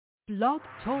Blog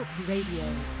Talk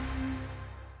Radio.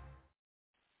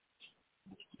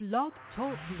 Blog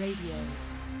Talk Radio.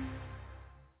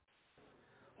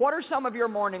 What are some of your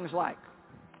mornings like?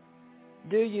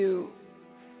 Do you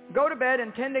go to bed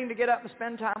intending to get up and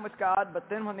spend time with God, but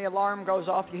then when the alarm goes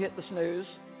off, you hit the snooze?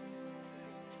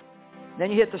 Then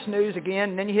you hit the snooze again,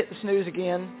 and then you hit the snooze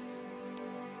again.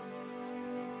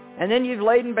 And then you've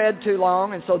laid in bed too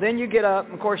long, and so then you get up,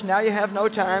 and of course now you have no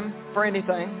time for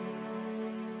anything.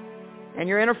 And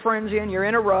you're in a frenzy, and you're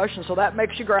in a rush, and so that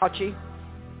makes you grouchy.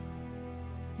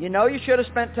 You know you should have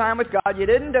spent time with God. You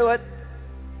didn't do it.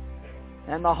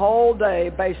 And the whole day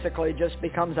basically just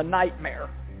becomes a nightmare.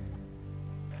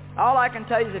 All I can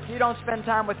tell you is if you don't spend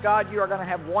time with God, you are going to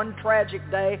have one tragic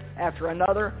day after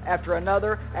another, after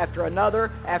another, after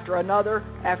another, after another,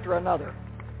 after another.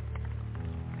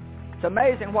 It's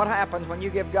amazing what happens when you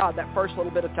give God that first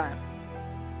little bit of time.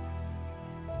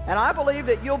 And I believe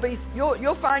that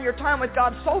you'll find your time with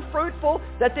God so fruitful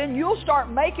that then you'll start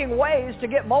making ways to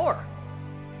get more.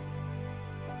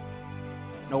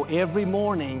 No, every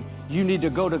morning you need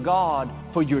to go to God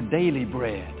for your daily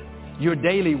bread, your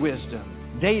daily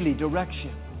wisdom, daily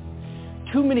direction.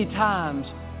 Too many times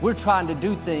we're trying to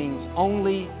do things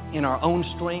only in our own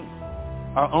strength,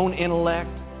 our own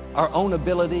intellect, our own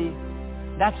ability.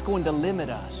 That's going to limit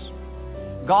us.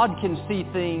 God can see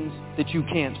things that you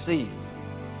can't see.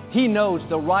 He knows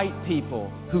the right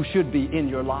people who should be in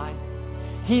your life.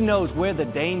 He knows where the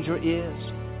danger is,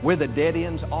 where the dead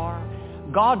ends are.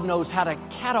 God knows how to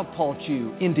catapult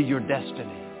you into your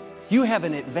destiny. You have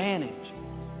an advantage.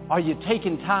 Are you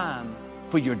taking time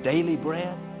for your daily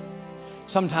bread?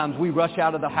 Sometimes we rush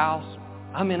out of the house.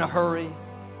 I'm in a hurry.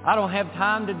 I don't have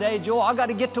time today, Joel. I got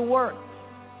to get to work.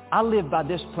 I live by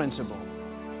this principle.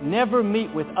 Never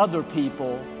meet with other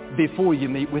people before you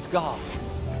meet with God.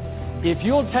 If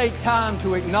you'll take time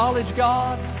to acknowledge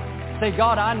God, say,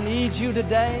 God, I need you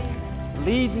today.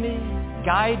 Lead me,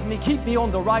 guide me, keep me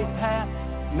on the right path.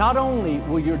 Not only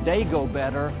will your day go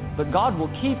better, but God will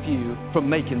keep you from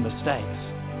making mistakes.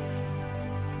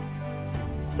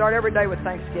 Start every day with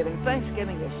Thanksgiving.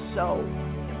 Thanksgiving is so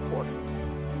important.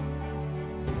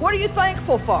 What are you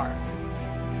thankful for?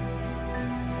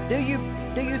 Do you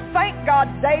thank God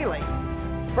daily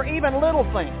for even little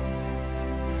things?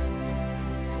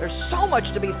 There's so much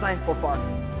to be thankful for.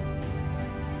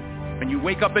 When you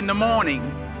wake up in the morning,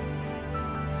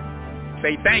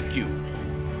 say thank you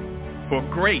for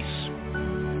grace.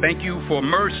 Thank you for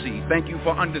mercy. Thank you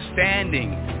for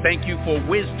understanding. Thank you for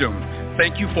wisdom.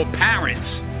 Thank you for parents.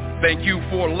 Thank you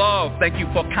for love. Thank you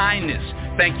for kindness.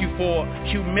 Thank you for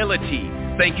humility.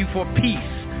 Thank you for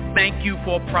peace. Thank you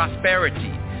for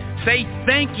prosperity. Say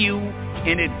thank you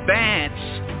in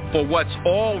advance for what's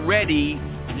already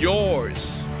yours.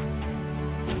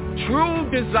 True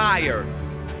desire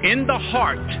in the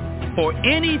heart for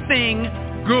anything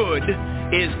good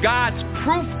is God's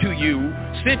proof to you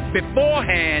sent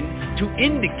beforehand to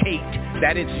indicate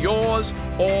that it's yours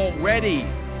already.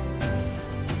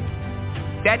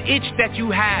 That itch that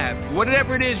you have,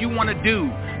 whatever it is you want to do,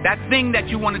 that thing that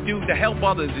you want to do to help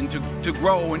others and to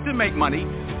grow and to make money,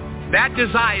 that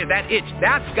desire, that itch,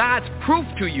 that's God's proof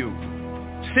to you,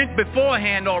 sent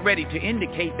beforehand already to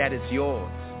indicate that it's yours.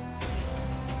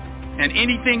 And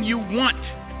anything you want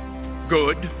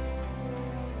good,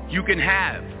 you can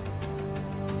have.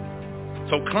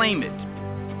 So claim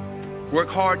it. Work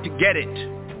hard to get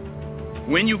it.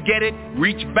 When you get it,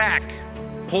 reach back.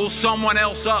 Pull someone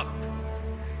else up.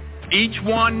 Each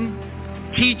one,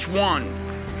 teach one.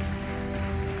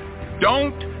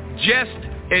 Don't just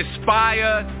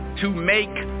aspire to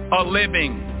make a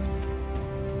living.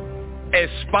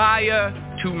 Aspire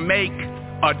to make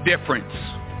a difference.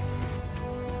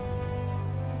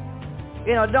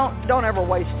 You know, don't ever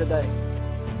waste a day.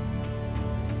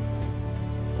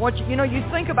 You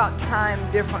think about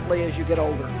time differently as you get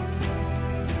older.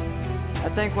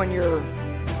 I think when you're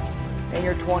in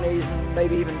your 20s and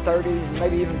maybe even 30s and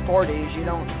maybe even 40s, you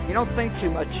don't think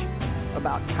too much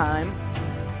about time.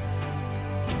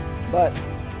 But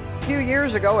a few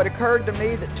years ago, it occurred to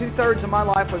me that 2/3 of my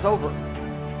life was over.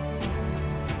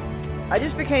 I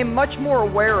just became much more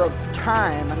aware of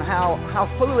time and how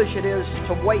foolish it is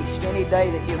to waste any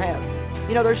day that you have.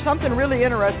 You know, there's something really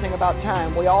interesting about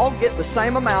time. We all get the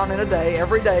same amount in a day.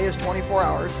 Every day is 24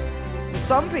 hours. And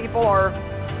some people are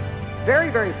very,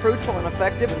 very fruitful and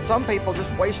effective, and some people just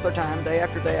waste their time day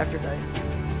after day after day.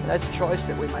 And that's a choice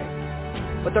that we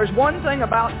make. But there's one thing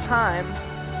about time.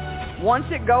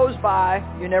 Once it goes by,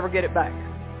 you never get it back.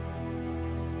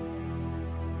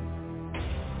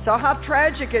 So how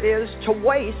tragic it is to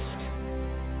waste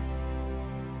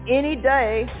any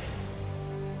day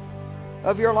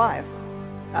of your life.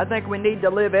 I think we need to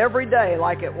live every day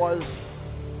like it was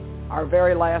our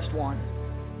very last one,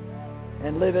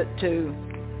 and live it to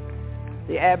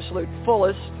the absolute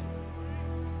fullest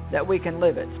that we can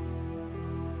live it.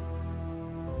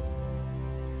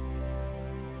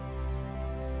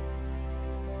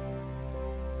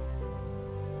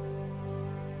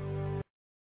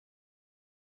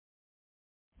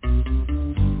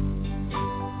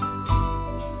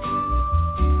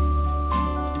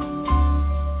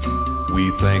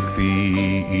 We thank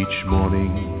Thee each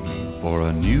morning for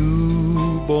a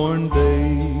newborn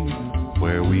day,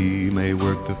 where we may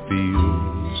work the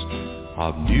fields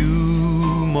of new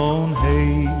mown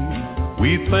hay.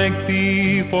 We thank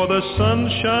Thee for the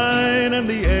sunshine and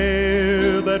the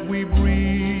air that we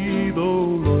breathe, O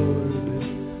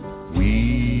Lord.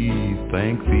 We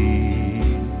thank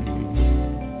Thee.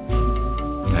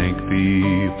 Thank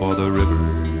Thee for the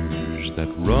rivers that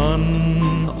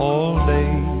run all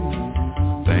day.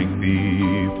 Thank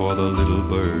Thee for the little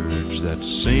birds that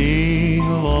sing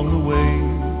along the way.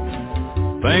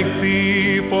 Thank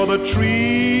Thee for the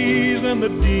trees and the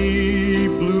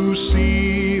deep blue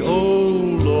sea, O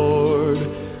Lord.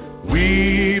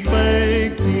 We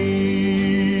thank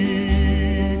Thee.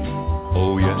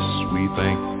 Oh yes, we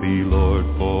thank Thee, Lord,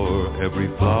 for every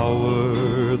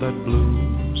flower that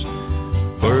blooms,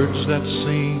 birds that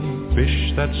sing,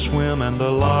 fish that swim, and the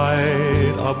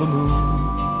light of the moon.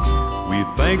 We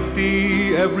thank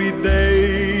Thee every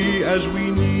day as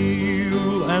we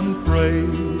kneel and pray,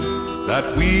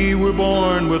 that we were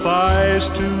born with eyes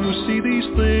to see these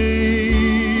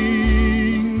things.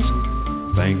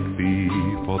 Thank Thee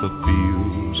for the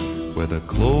fields where the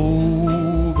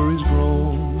clover is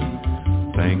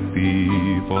grown. Thank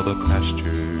Thee for the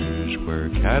pastures where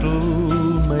cattle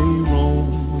may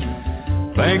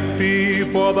roam. Thank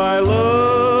Thee for Thy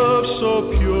love so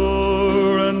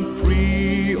pure and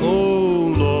free, O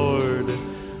Lord.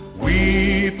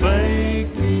 We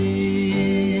thank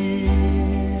Thee.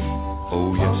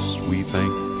 Oh yes, we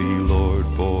thank Thee, Lord,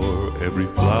 for every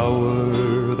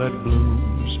flower that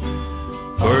blooms,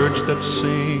 birds that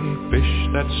sing, fish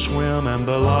that swim, and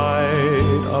the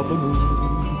light of the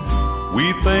moon.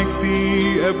 We thank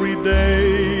Thee every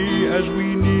day as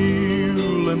we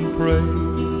kneel and pray,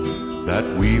 that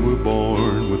we were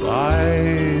born with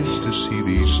eyes to see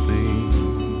these things.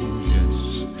 Yes,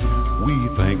 we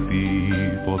thank Thee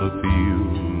for the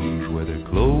fields where the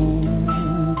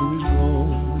clover is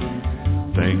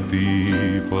grown. Thank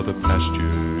Thee for the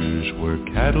pastures where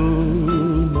cattle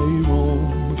may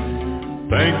roam.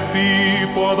 Thank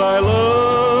Thee for Thy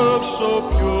love so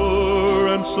pure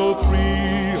and so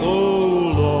free, O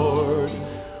Lord.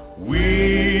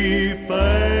 We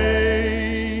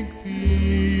thank Thee.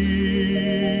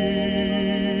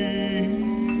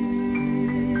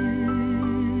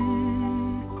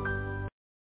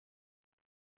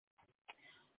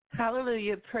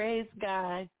 Hallelujah. Praise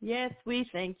God. Yes, we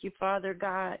thank you, Father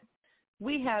God.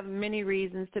 We have many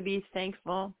reasons to be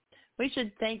thankful. We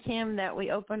should thank Him that we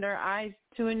opened our eyes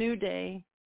to a new day.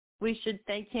 We should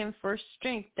thank Him for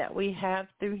strength that we have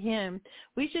through Him.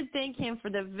 We should thank Him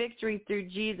for the victory through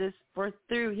Jesus, for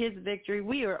through His victory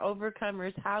we are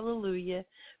overcomers. Hallelujah.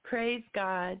 Praise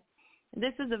God.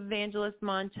 This is Evangelist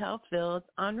Montell Fields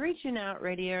on Reaching Out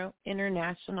Radio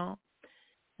International.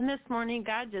 And this morning,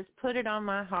 God just put it on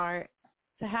my heart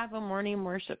to have a morning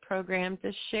worship program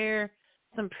to share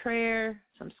some prayer,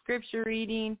 some scripture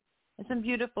reading, and some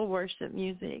beautiful worship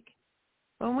music.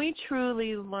 When we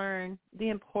truly learn the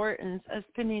importance of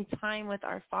spending time with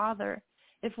our Father,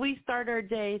 if we start our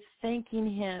day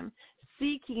thanking Him,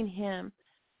 seeking Him,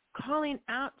 calling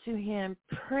out to Him,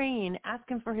 praying,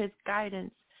 asking for His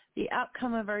guidance, the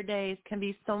outcome of our days can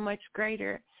be so much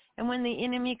greater. And when the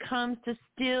enemy comes to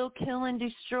steal, kill, and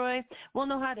destroy, we'll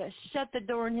know how to shut the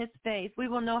door in his face. We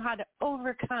will know how to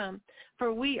overcome,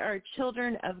 for we are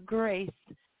children of grace,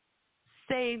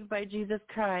 saved by Jesus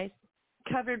Christ,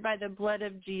 covered by the blood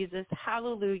of Jesus.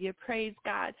 Hallelujah. Praise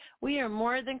God. We are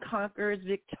more than conquerors,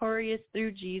 victorious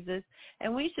through Jesus.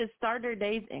 And we should start our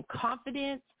days in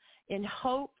confidence, in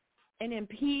hope, and in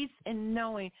peace, and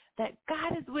knowing that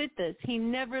God is with us. He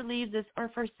never leaves us or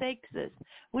forsakes us.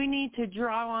 We need to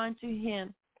draw on to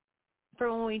Him.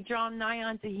 For when we draw nigh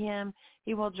unto Him,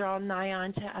 He will draw nigh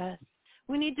unto us.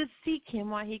 We need to seek Him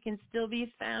while He can still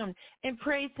be found, and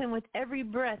praise Him with every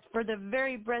breath, for the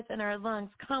very breath in our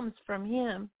lungs comes from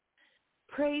Him.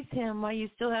 Praise Him while you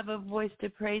still have a voice to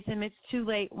praise Him. It's too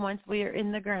late once we are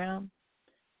in the ground.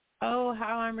 Oh,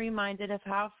 how I'm reminded of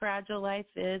how fragile life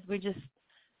is. We just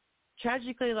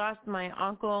tragically lost my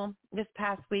uncle this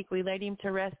past week. We laid him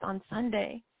to rest on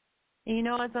Sunday. And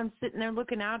as I'm sitting there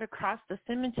looking out across the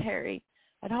cemetery,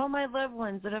 at all my loved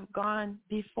ones that have gone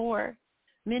before,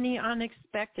 many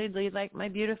unexpectedly, like my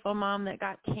beautiful mom that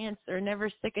got cancer, never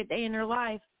sick a day in her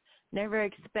life, never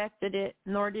expected it,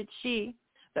 nor did she.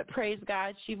 But praise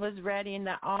God, she was ready, and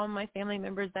that all my family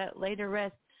members that lay to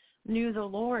rest knew the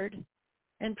Lord.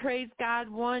 And praise God,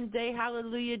 one day,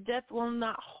 hallelujah, death will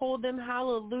not hold them,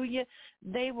 hallelujah.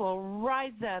 They will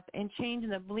rise up and change in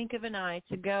the blink of an eye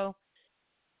to go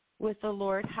with the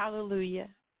Lord, hallelujah.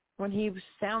 When he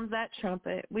sounds that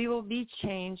trumpet, we will be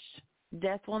changed.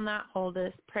 Death will not hold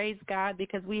us. Praise God,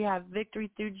 because we have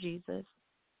victory through Jesus.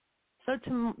 So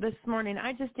this morning,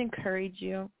 I just encourage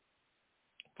you,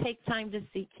 take time to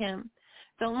seek him.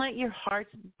 Don't let your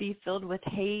hearts be filled with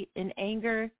hate and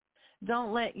anger.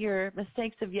 Don't let your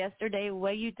mistakes of yesterday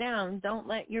weigh you down. Don't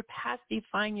let your past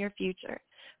define your future.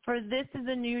 For this is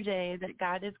a new day that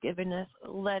God has given us.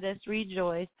 Let us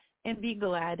rejoice and be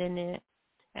glad in it.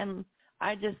 And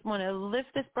I just want to lift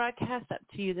this broadcast up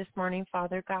to you this morning,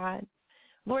 Father God.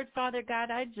 Lord, Father God,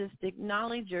 I just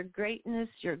acknowledge your greatness,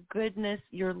 your goodness,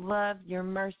 your love, your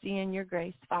mercy, and your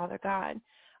grace, Father God.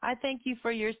 I thank you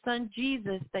for your son,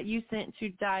 Jesus, that you sent to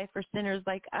die for sinners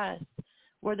like us.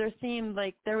 Where there seemed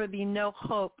like there would be no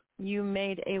hope, you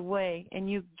made a way, and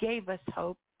you gave us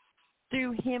hope.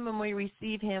 Through him, when we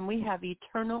receive him, we have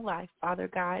eternal life, Father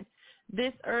God.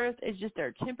 This earth is just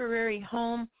our temporary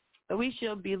home, but we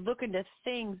shall be looking to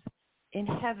things in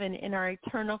heaven in our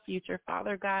eternal future,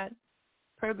 Father God.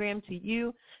 Program to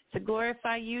you, to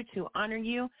glorify you, to honor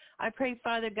you. I pray,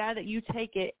 Father God, that you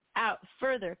take it out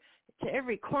further to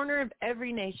every corner of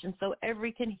every nation, so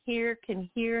every can hear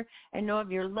and know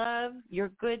of your love, your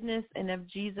goodness, and of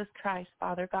Jesus Christ,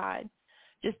 Father God.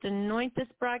 Just anoint this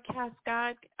broadcast,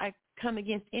 God. I come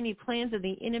against any plans of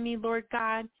the enemy, Lord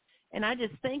God, and I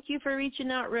just thank you for reaching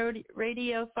out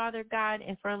radio, Father God,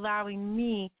 and for allowing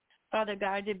me, Father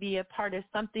God, to be a part of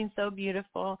something so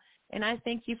beautiful. And I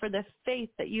thank you for the faith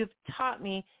that you've taught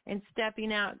me in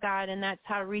stepping out, God, and that's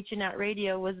how Reaching Out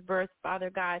Radio was birthed, Father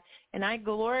God. And I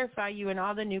glorify you in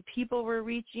all the new people we're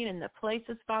reaching and the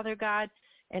places, Father God,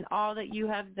 and all that you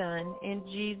have done. In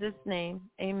Jesus' name,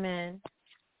 amen.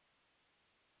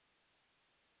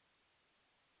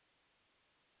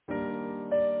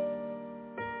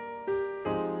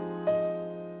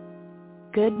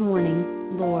 Good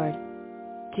morning, Lord.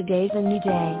 Today's a new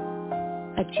day,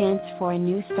 a chance for a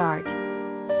new start.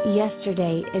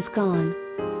 Yesterday is gone,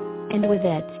 and with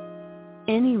it,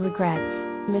 any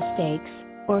regrets, mistakes,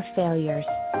 or failures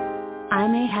I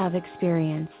may have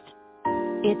experienced.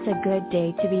 It's a good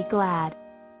day to be glad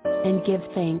and give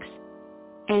thanks,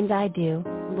 and I do,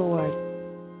 Lord.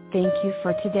 Thank you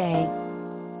for today,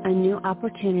 a new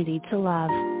opportunity to love,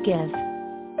 give,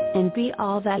 and be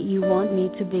all that you want me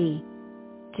to be.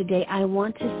 Today I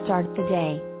want to start the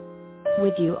day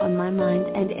with you on my mind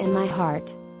and in my heart.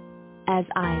 As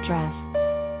I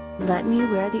dress, let me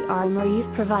wear the armor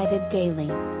you've provided daily,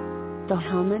 the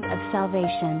helmet of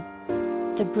salvation,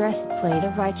 the breastplate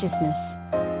of righteousness,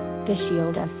 the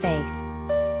shield of faith,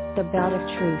 the belt of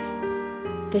truth,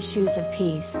 the shoes of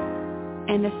peace,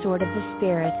 and the sword of the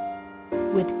Spirit,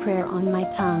 with prayer on my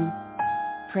tongue,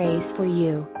 praise for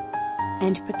you,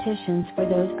 and petitions for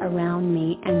those around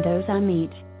me and those I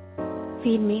meet.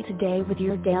 Feed me today with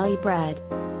your daily bread,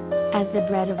 as the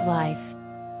bread of life.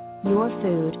 Your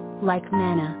food, like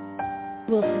manna,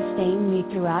 will sustain me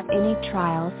throughout any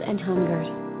trials and hungers.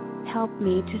 Help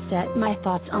me to set my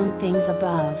thoughts on things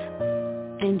above,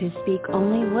 and to speak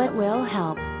only what will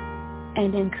help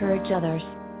and encourage others.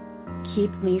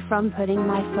 Keep me from putting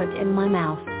my foot in my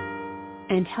mouth,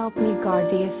 and help me guard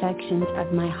the affections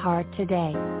of my heart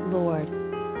today, Lord.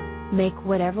 Make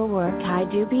whatever work I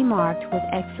do be marked with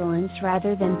excellence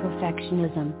rather than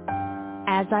perfectionism,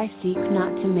 as I seek not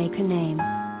to make a name,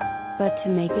 but to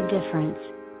make a difference.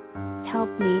 Help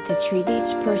me to treat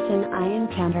each person I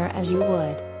encounter as you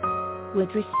would,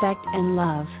 with respect and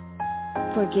love,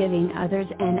 forgiving others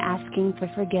and asking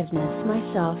for forgiveness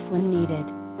myself when needed.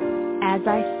 As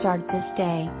I start this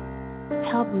day,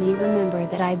 help me remember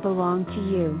that I belong to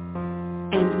you,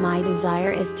 and my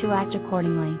desire is to act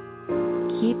accordingly.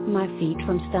 Keep my feet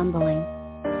from stumbling,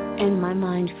 and my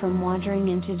mind from wandering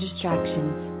into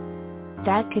distractions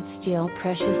that could steal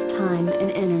precious time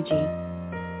and energy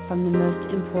from the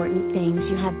most important things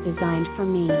you have designed for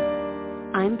me.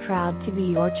 I'm proud to be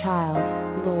your child,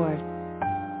 Lord,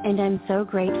 and I'm so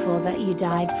grateful that you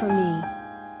died for me,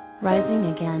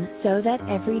 rising again so that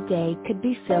every day could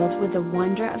be filled with the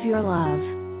wonder of your love,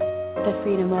 the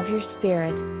freedom of your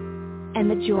spirit, and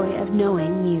the joy of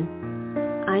knowing you.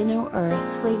 I know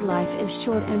earthly life is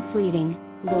short and fleeting,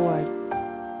 Lord,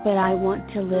 but I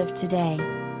want to live today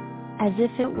as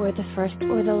if it were the first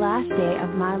or the last day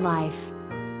of my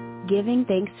life. Giving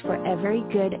thanks for every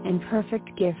good and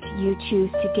perfect gift you choose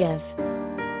to give,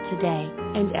 today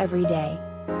and every day.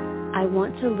 I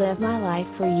want to live my life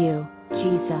for you,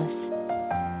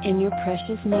 Jesus. In your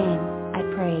precious name, I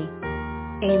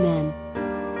pray. Amen.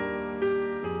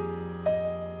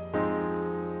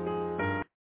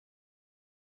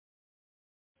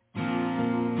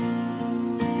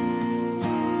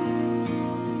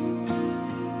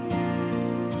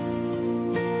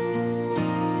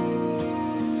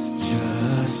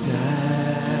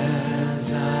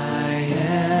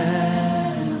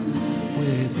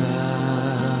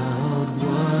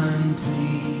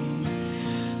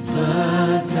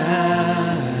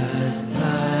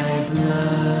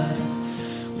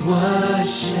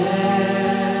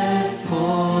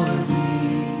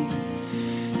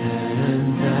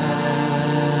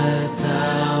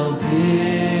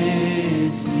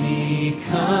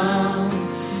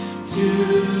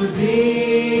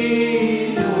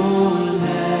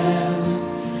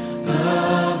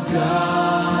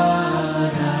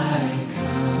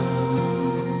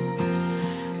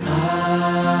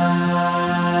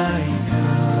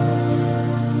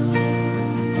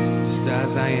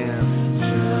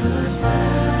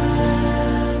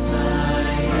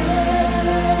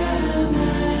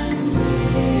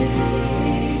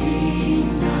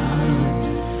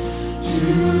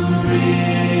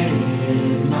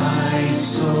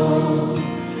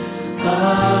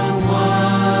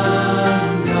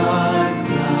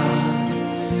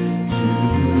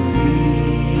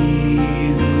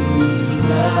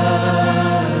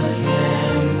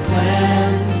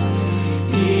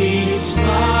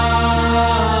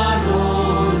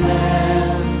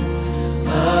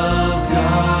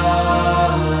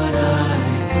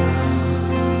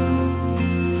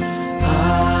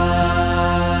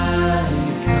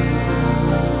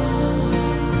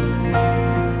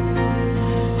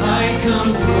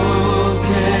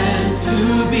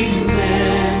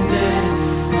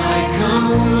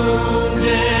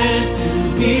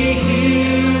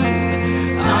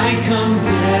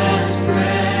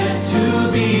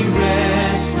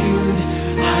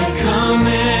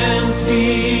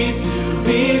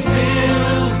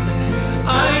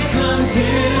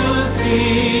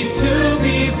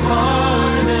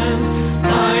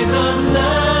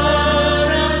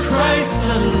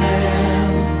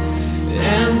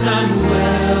 I'm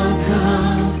well.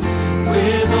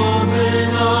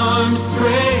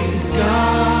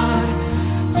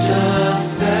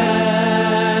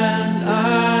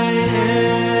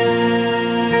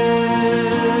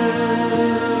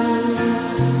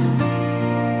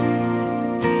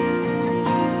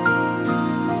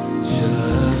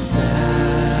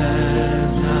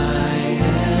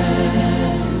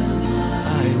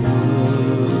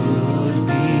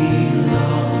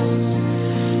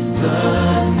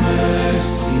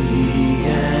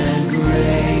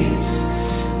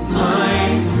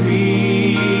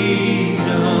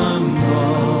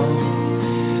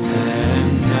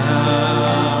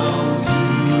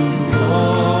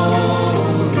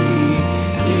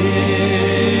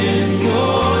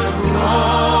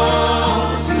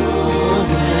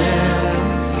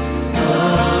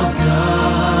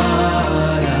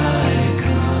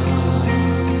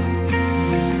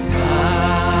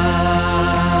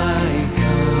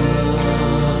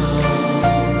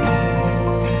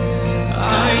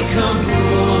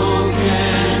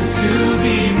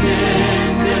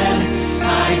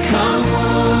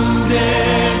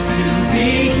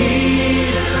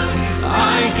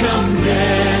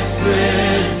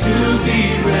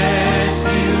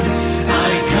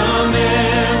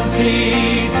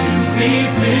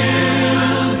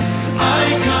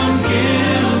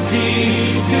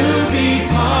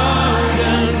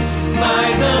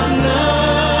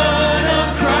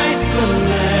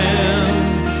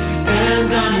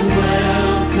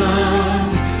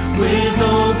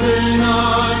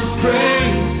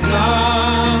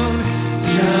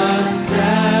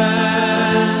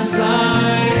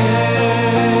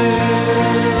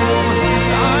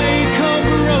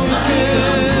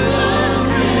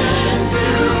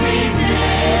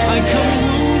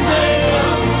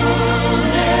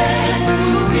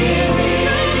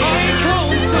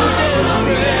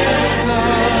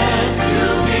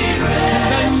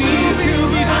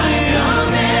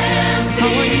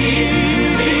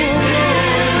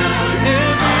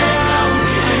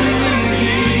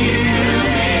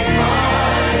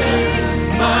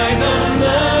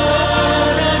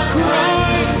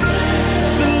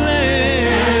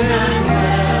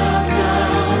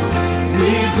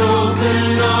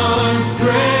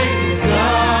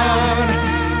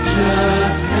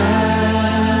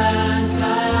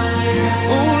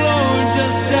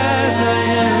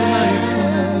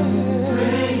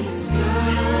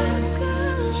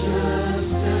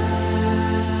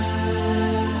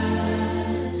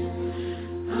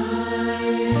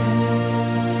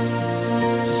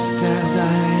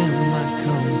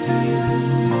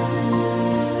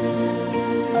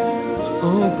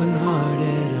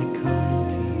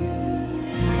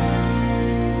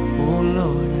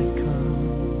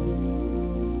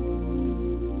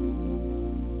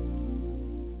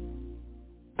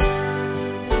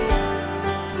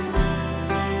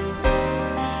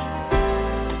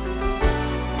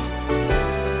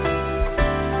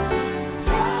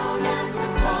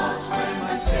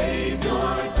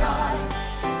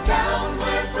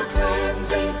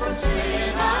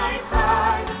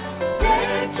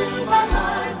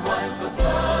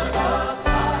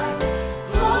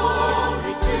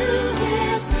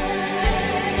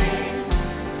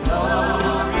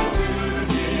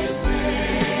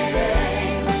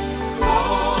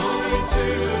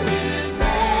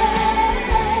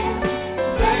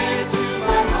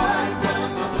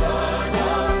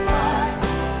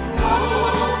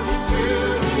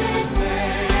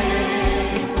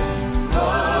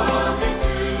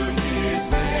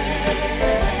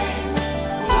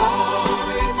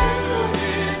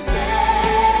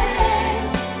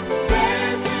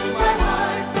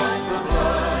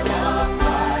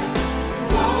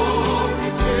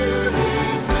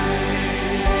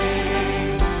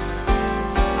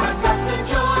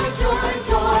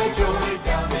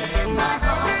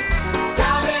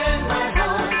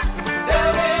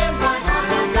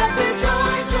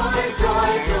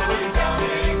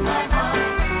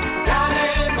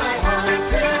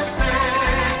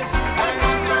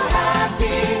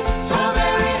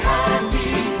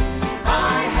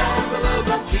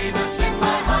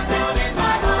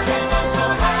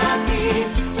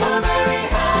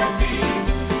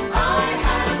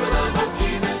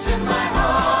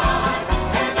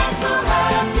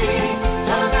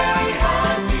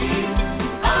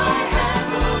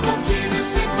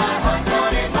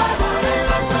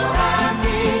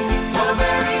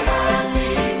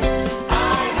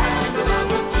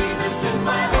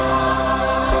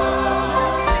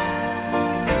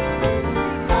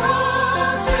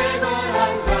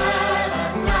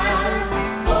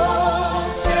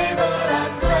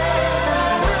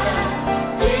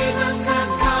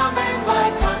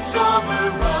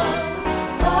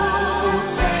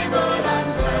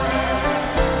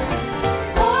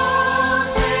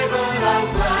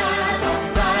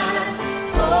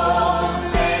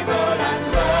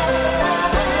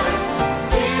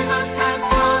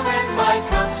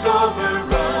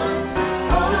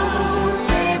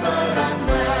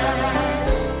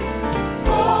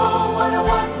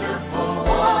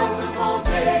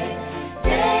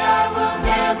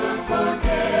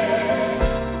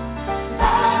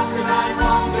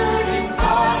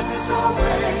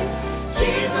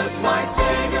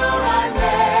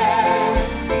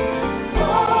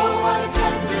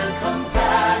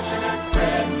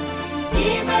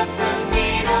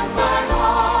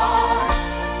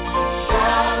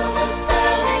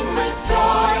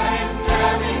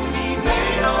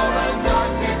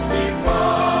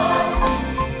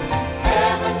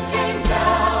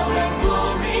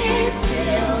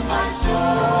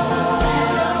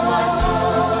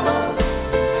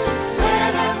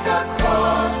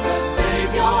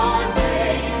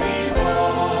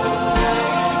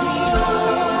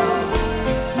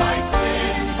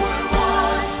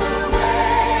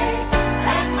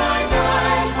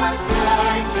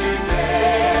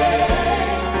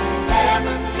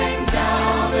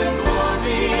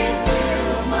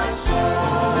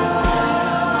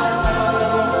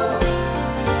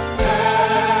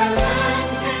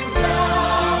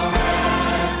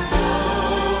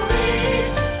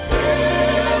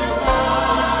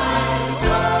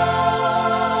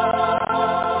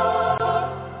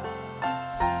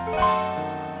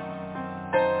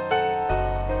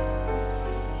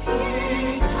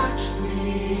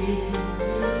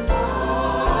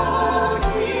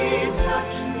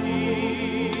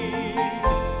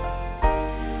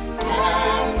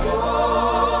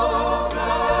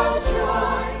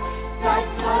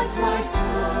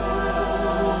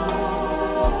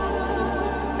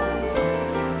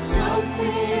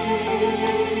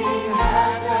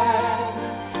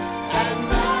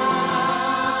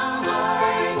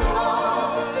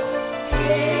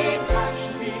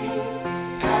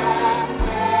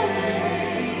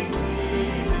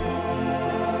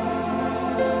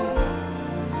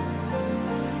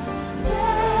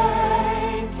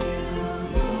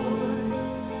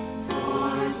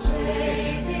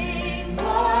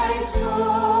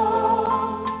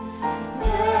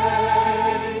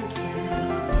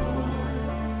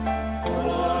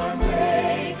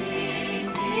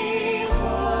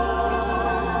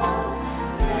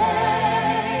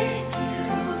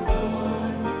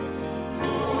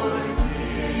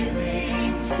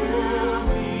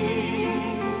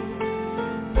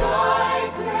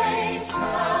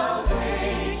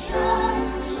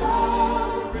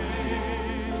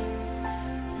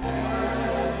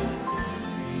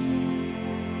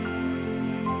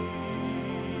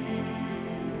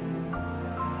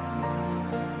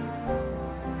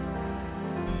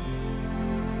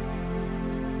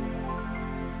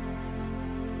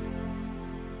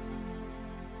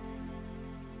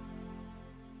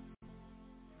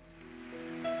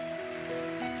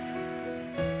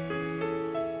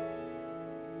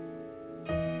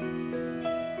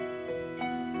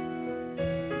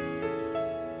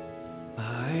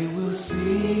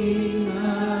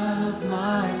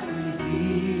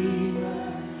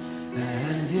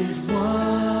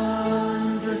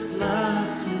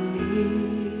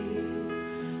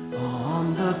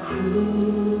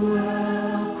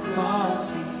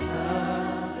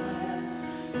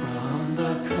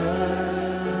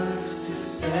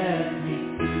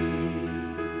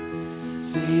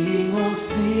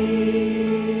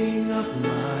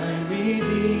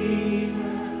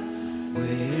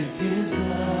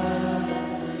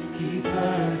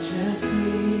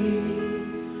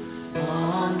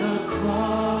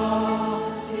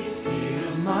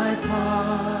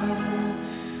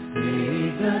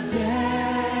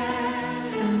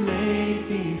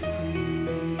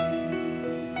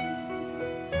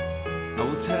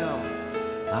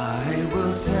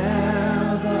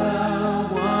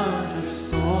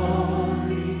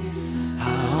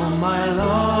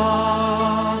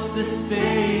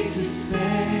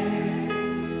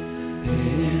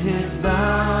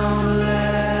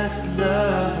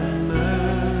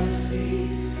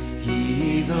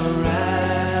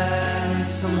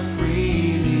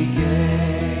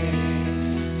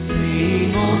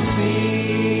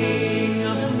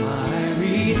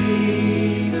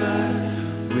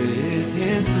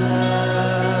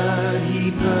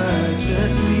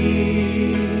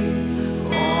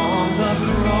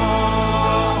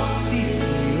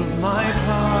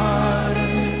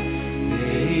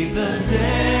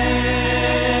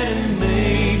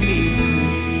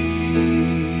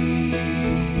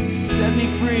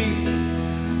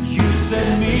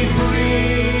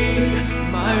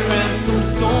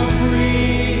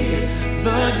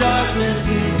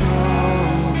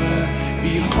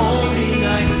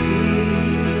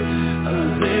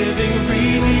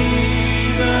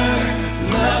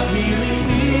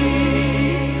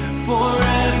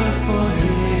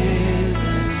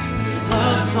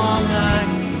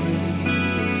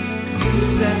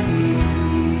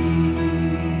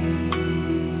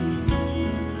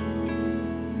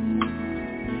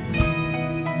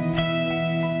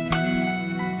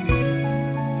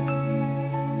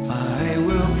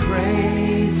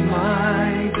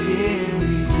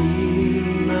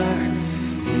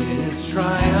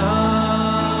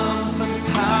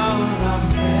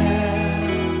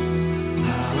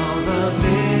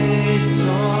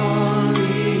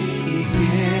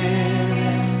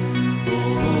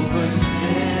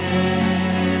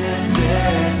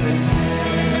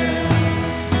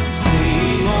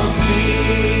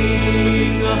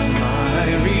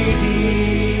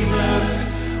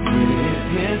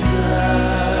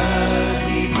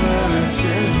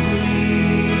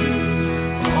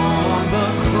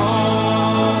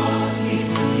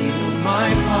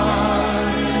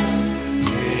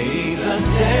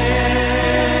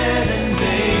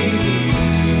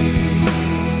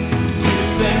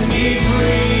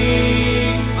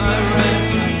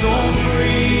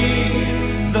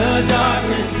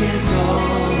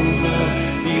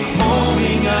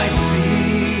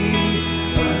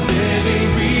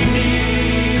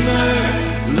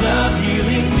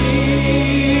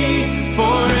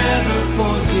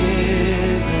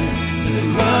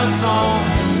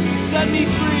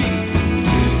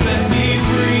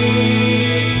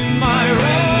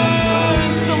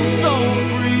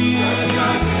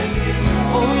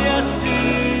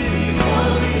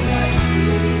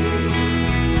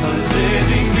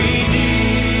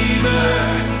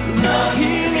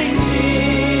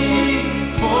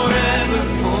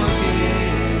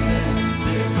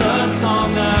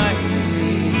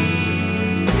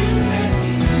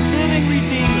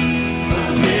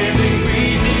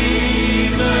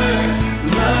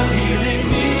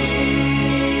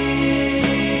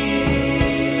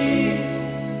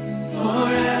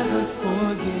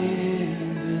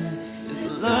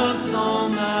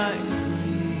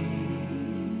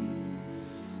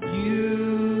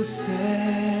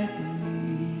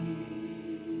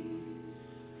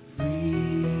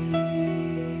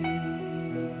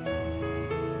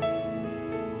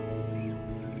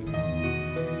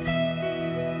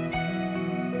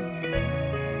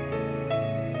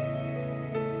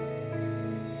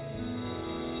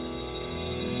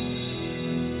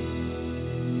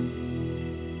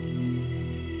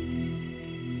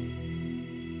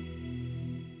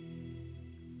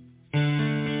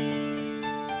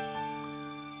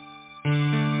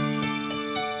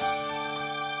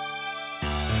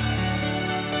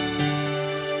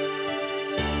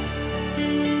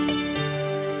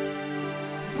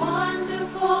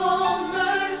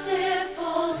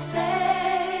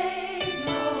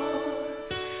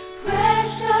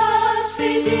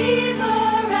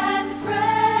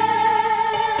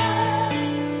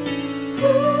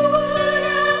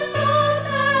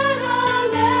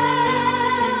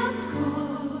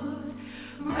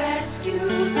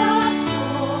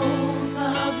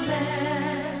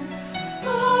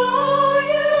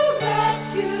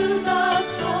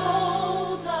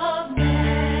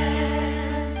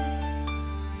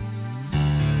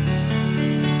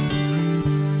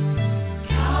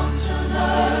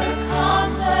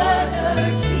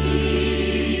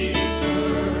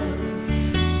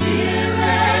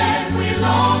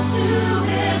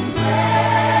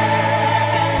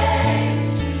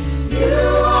 You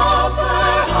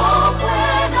offer hope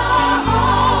when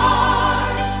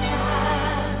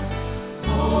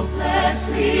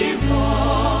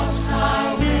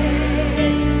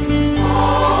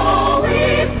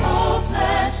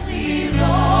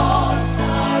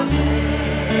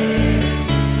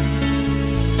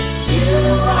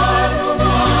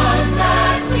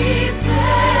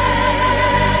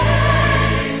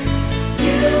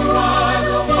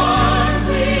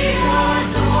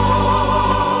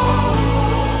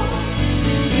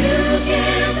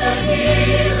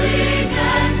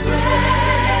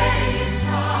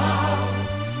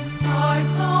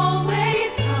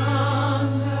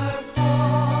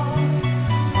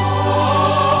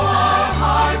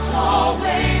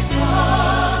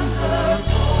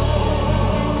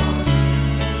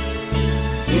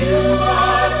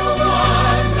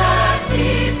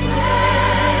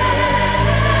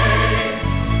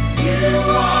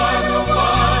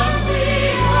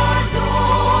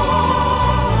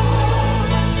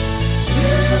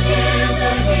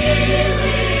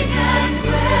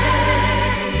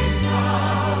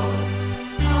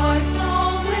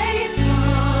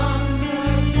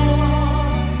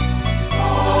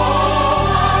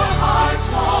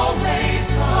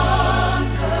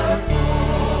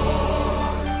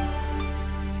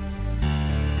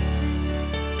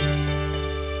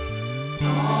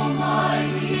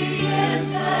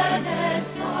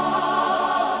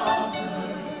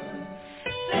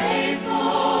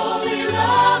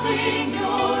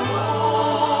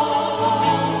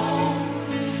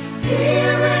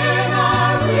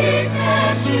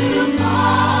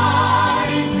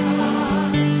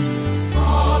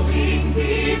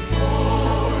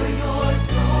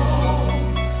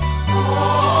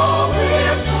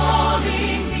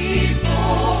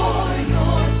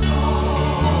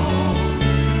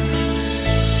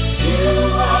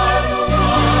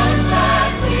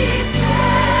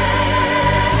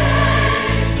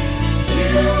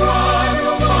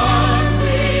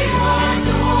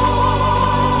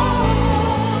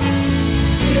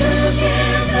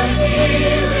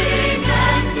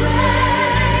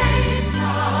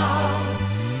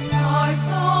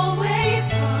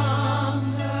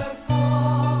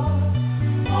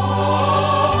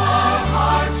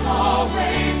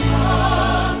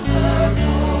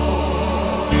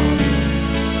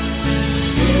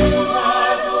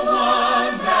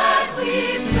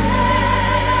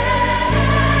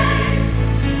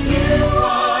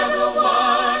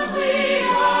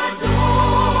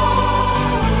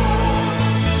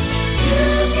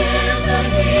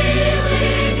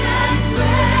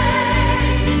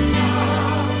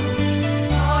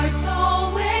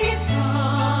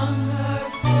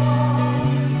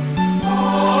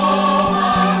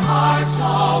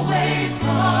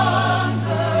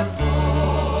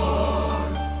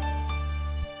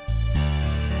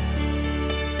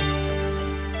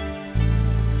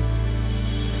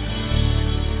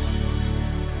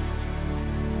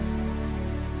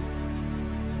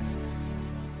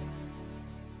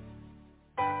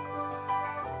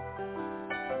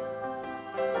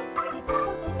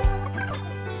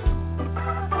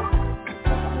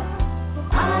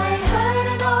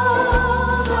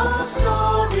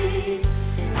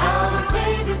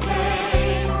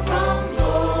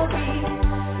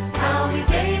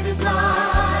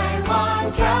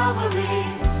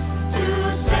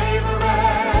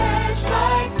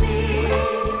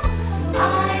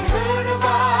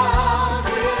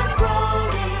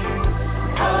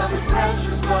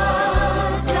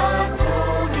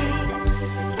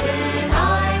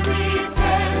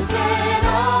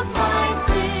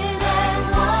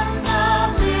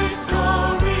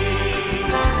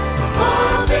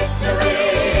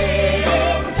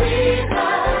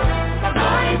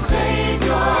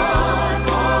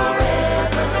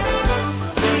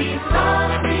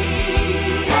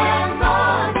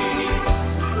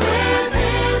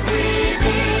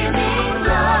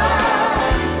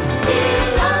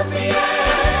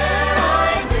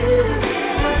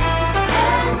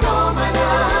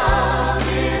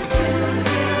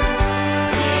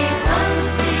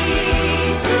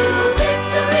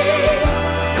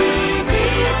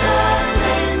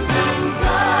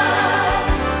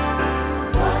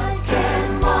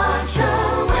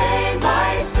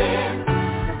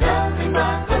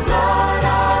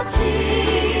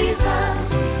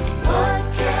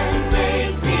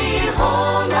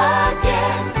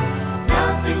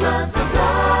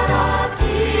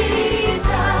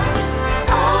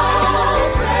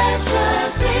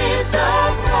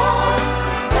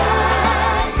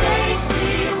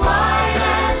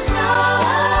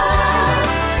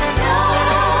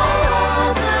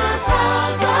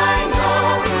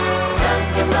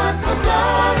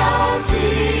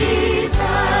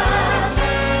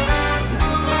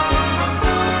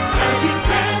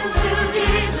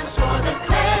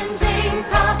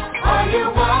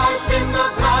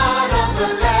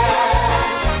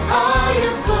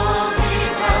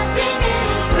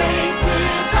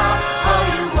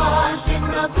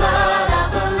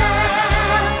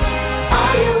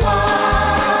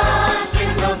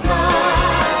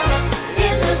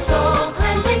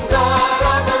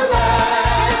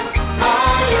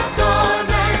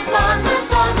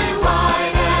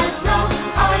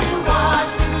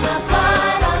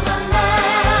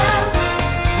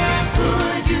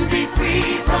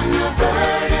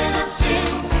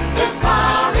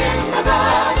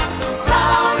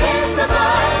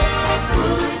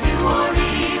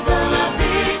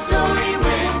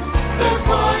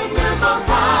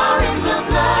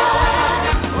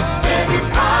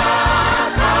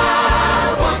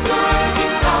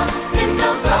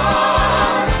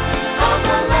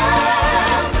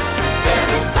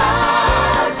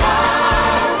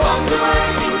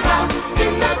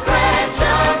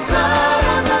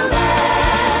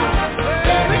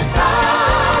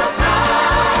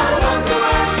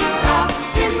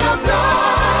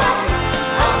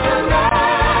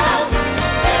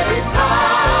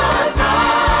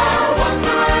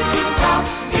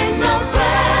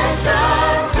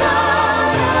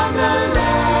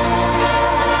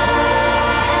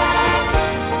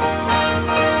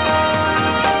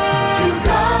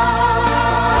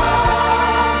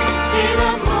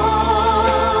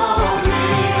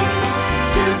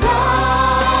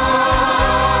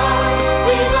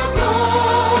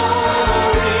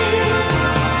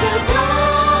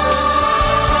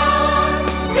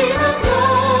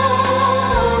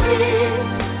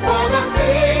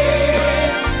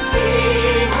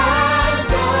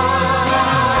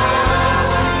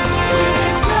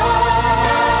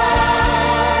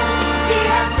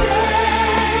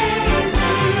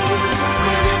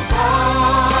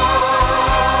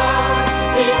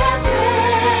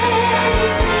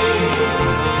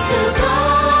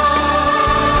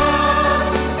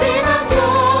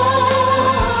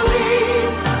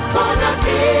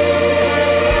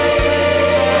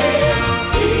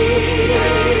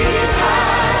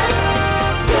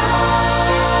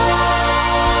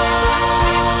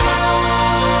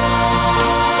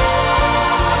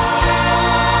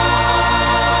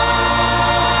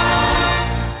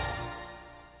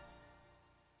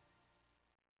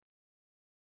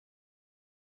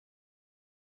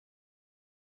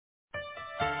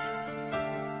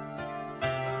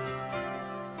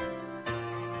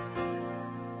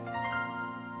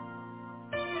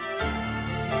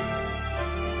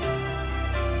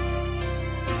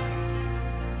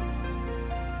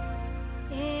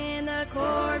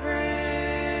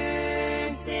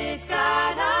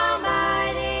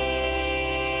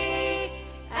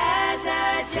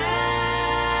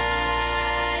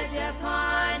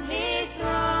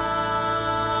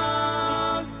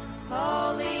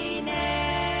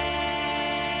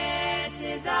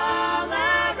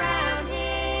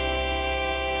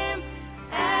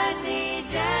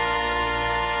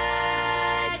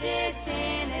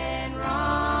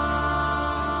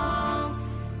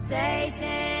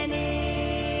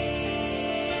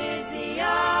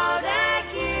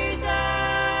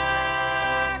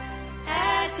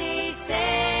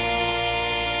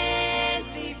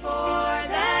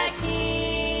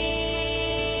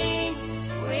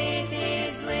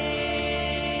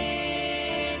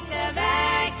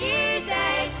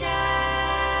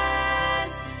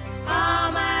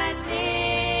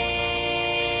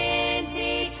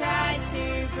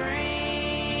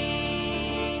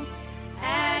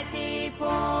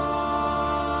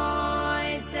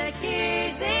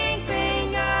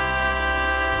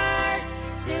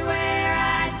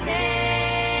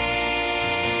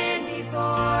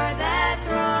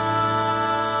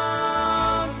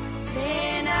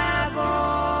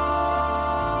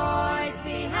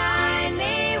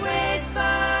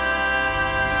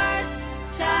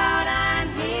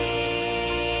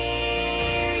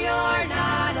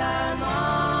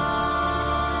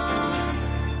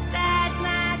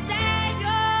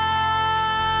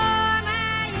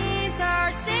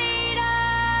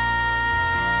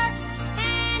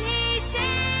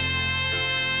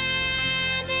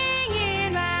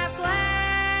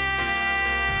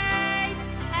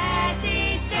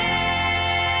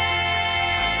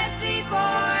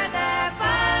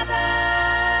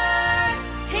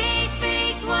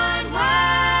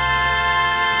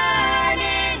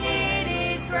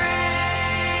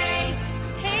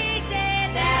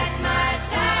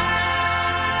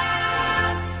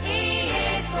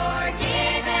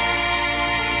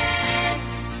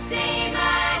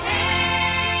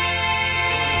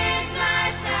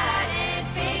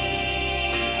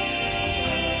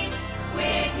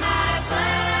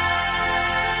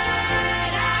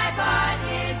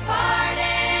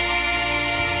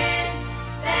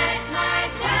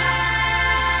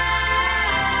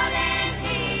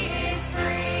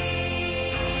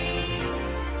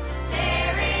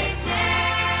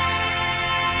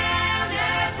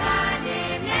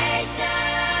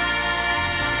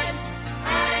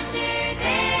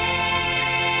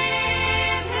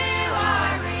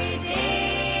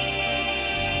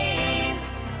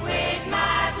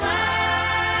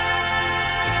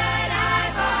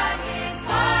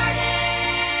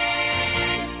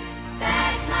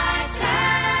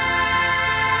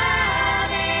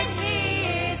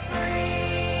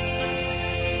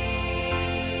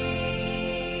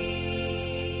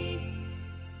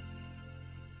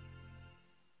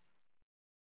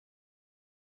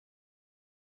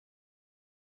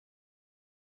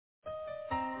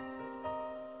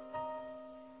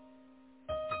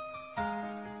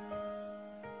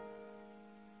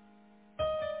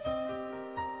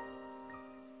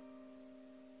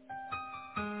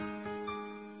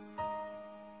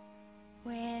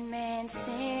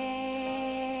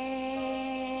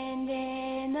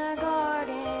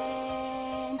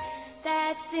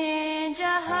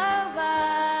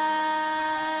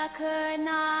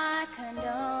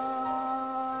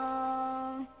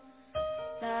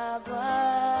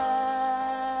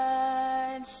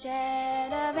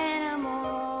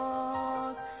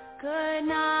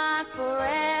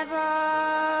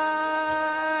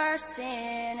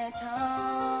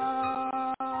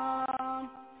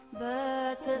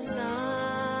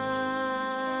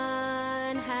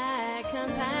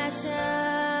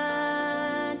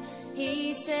compassion.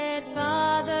 He said,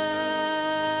 Father,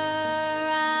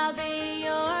 I'll be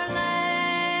your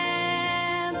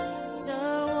lamb.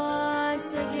 So once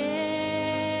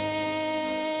again,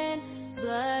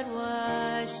 blood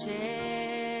was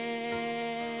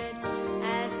shed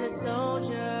as the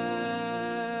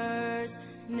soldiers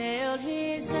nailed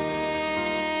his hands.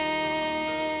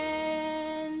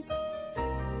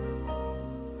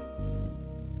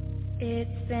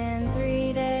 It's been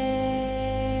 3 days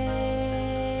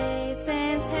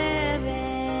since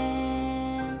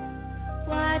heaven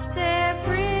watched their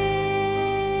Prince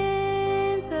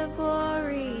of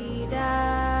Glory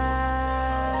die.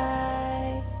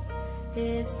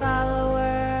 His followers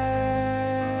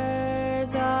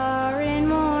are in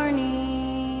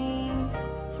mourning,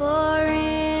 for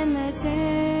in the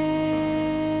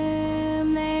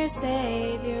tomb their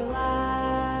Savior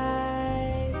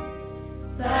lies.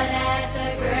 But at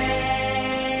the grave,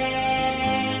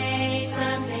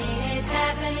 something is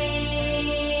happening.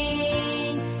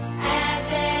 As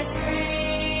it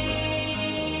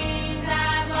screams,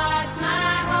 I've lost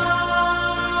my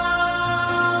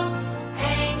hope.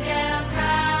 Angel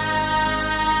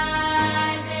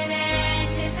cries in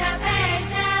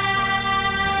anticipation,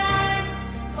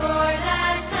 for the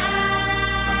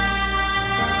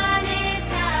Son is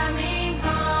coming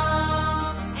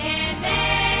home, and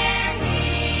there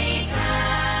he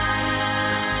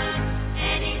comes,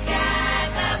 and he's got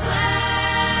the blood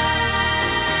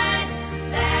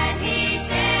that he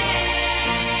shed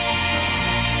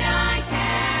on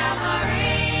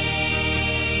Calvary,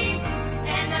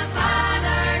 and the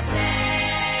Father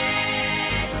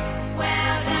said,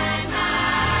 well done,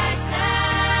 my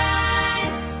son,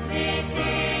 this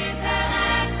is the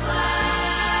last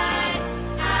blood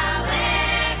I'll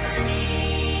ever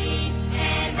need.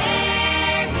 And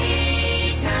there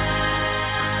he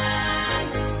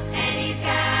comes, and he's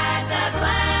got the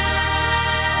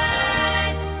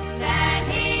blood that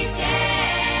he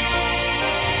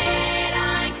shed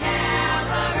on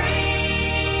Calvary,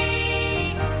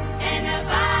 and the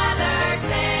Father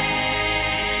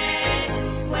said,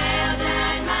 well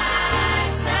done, my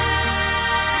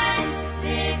son,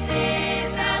 this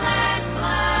is the last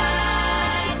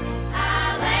blood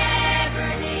I'll ever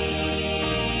need.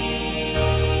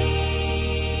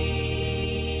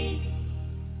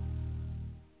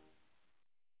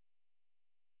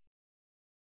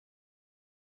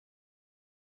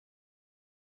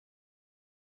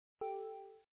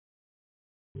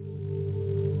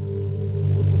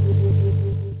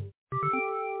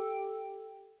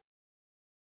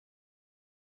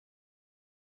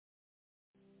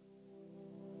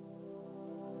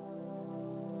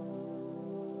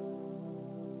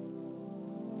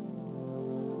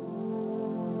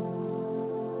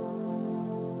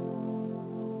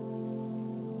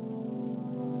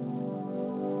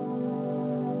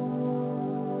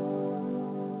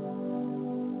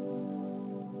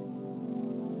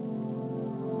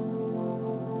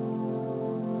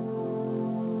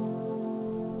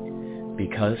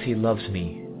 Because he loves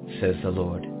me, says the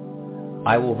Lord,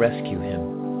 I will rescue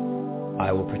him.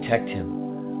 I will protect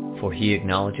him, for he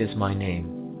acknowledges my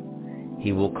name.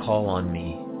 He will call on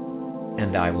me,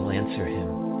 and I will answer him.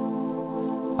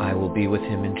 I will be with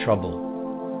him in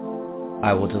trouble.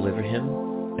 I will deliver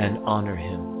him and honor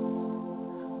him.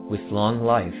 With long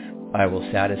life I will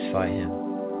satisfy him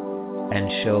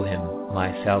and show him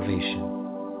my salvation.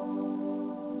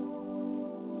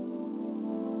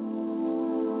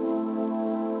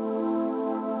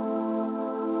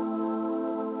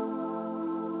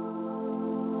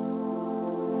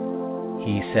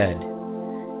 He said,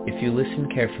 if you listen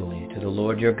carefully to the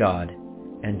Lord your God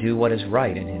and do what is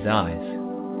right in his eyes,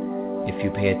 if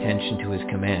you pay attention to his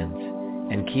commands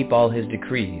and keep all his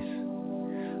decrees,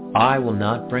 I will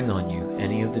not bring on you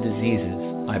any of the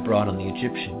diseases I brought on the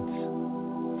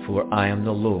Egyptians, for I am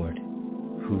the Lord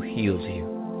who heals you.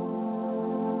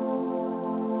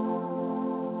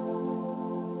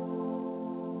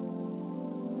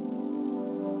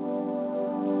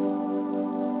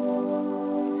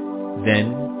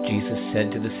 Then Jesus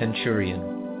said to the centurion,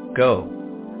 go,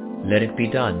 let it be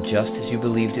done just as you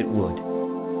believed it would.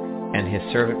 And his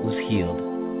servant was healed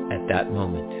at that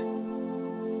moment.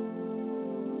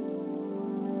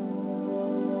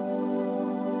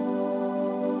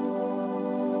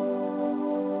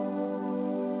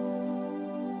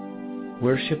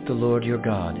 Worship the Lord your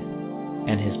God,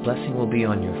 and his blessing will be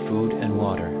on your food and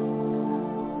water.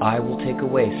 I will take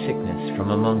away sickness from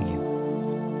among you.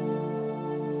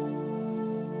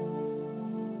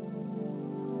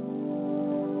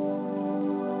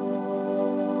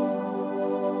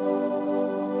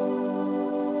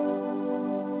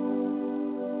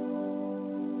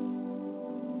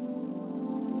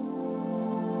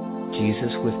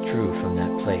 Jesus withdrew from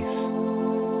that place.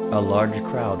 A large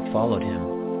crowd followed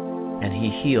him, and he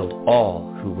healed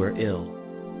all who were ill.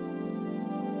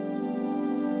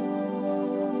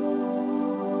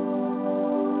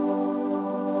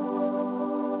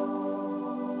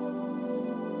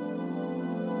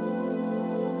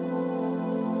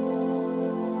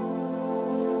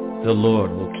 The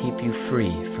Lord will keep you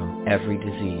free from every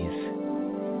disease.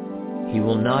 He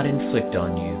will not inflict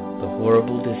on you the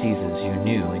horrible diseases you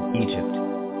knew in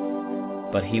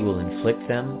Egypt, but he will inflict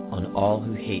them on all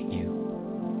who hate you.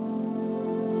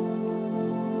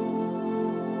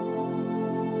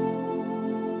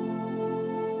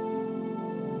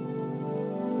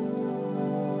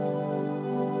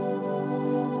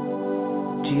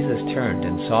 Jesus turned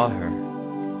and saw her.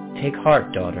 "Take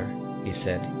heart, daughter," he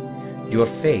said. "Your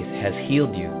faith has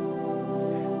healed you."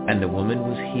 And the woman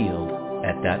was healed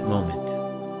at that moment.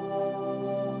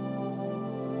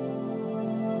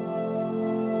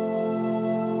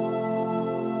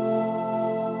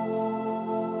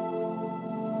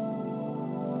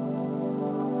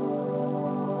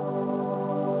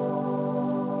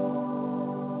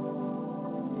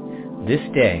 This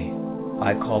day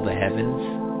I call the heavens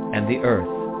and the earth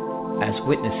as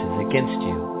witnesses against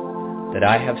you, that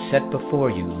I have set before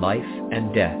you life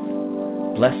and death,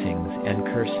 blessings and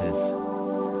curses.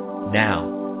 Now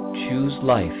choose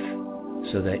life,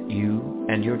 so that you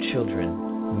and your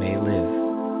children may live.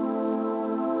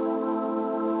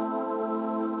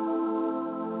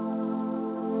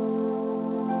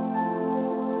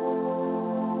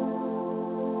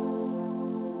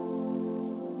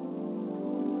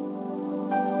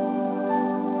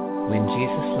 When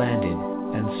Jesus landed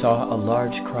and saw a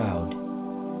large crowd,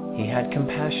 he had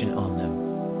compassion on them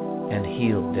and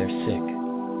healed their sick.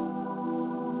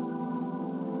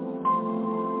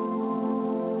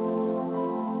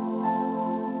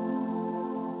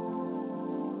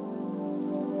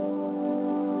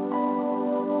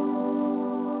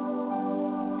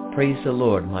 Praise the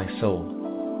Lord, my soul.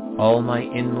 All my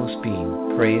inmost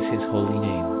being, praise his holy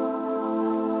name.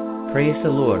 Praise the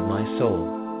Lord, my soul,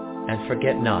 and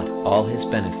forget not all his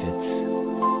benefits,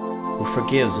 who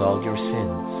forgives all your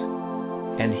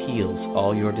sins and heals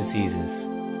all your diseases,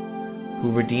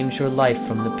 who redeems your life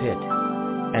from the pit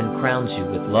and crowns you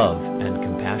with love and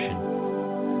compassion,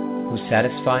 who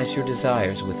satisfies your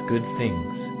desires with good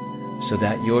things, so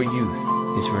that your youth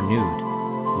is renewed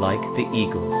like the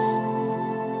eagles.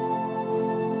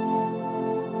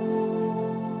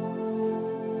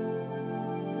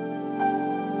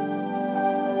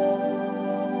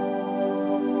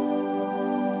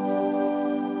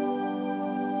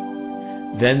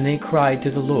 Then they cried to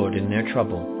the Lord in their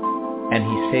trouble, and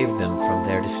he saved them from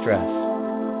their distress.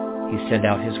 He sent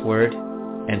out his word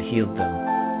and healed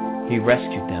them. He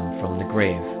rescued them from the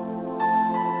grave.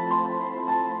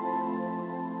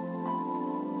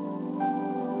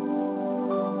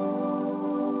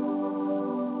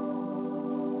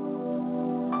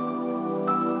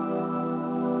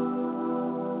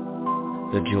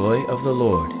 The joy of the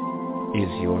Lord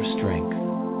is your strength.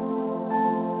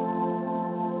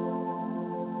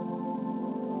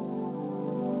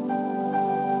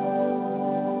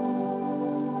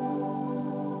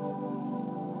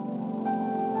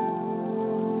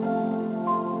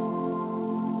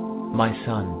 My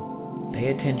son, pay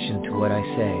attention to what I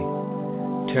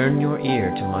say. Turn your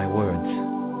ear to my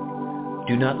words.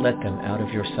 Do not let them out of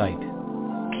your sight.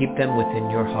 Keep them within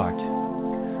your heart,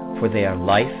 for they are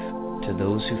life to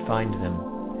those who find them,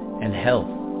 and health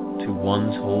to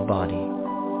one's whole body.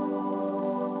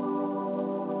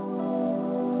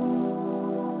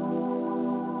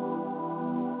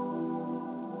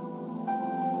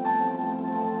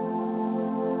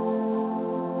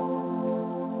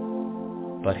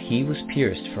 But he was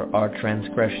pierced for our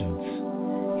transgressions.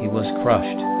 He was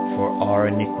crushed for our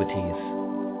iniquities.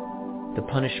 The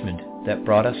punishment that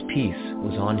brought us peace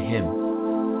was on him,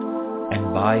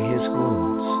 and by his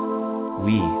wounds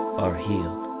we are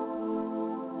healed.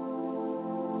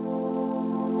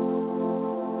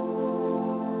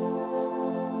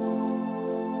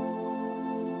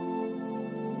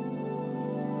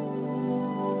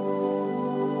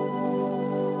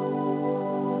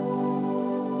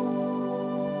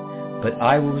 But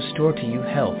I will restore to you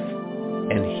health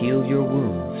and heal your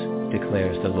wounds,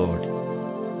 declares the Lord.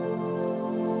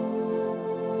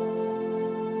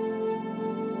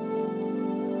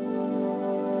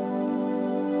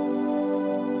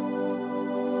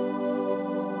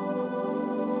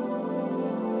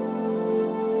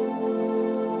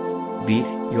 Beat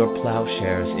your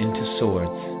plowshares into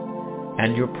swords,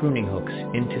 and your pruning hooks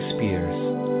into spears.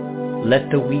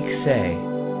 Let the weak say,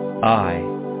 I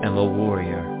am a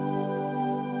warrior.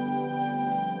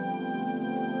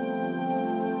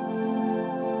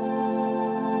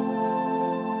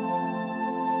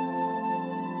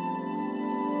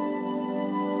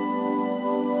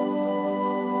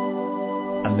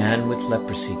 man with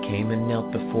leprosy came and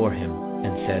knelt before him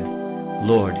and said,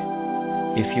 "Lord,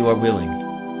 if you are willing,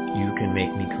 you can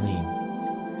make me clean."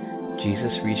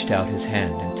 Jesus reached out his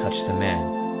hand and touched the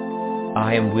man.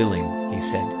 "I am willing," he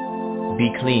said. "Be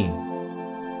clean."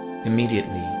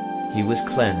 Immediately, he was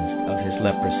cleansed of his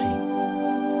leprosy.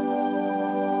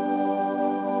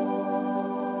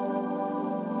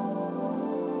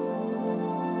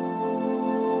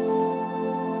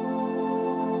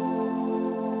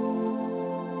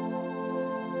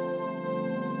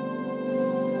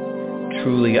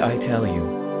 Truly I tell you,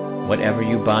 whatever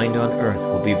you bind on earth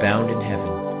will be bound in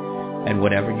heaven, and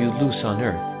whatever you loose on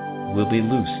earth will be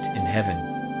loosed in heaven.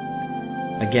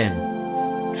 Again,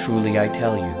 truly I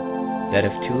tell you, that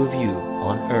if two of you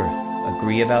on earth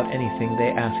agree about anything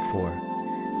they ask for,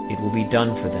 it will be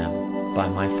done for them by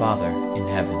my Father in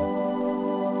heaven.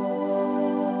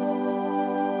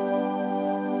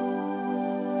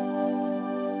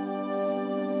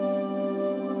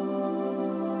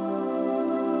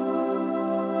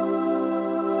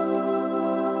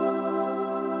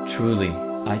 Truly,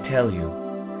 I tell you,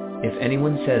 if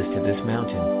anyone says to this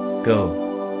mountain, "Go,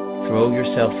 throw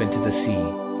yourself into the sea,"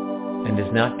 and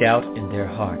does not doubt in their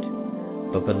heart,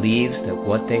 but believes that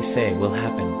what they say will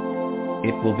happen,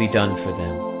 it will be done for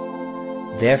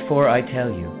them. Therefore I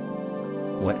tell you,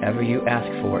 whatever you ask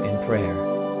for in prayer,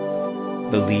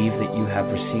 believe that you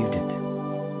have received it,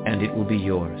 and it will be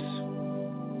yours.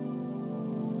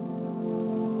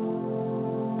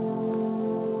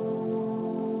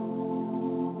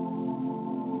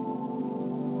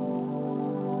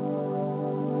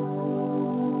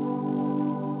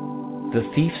 The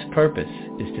thief's purpose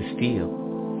is to steal,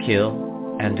 kill,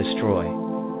 and destroy.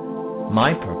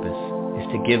 My purpose is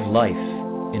to give life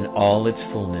in all its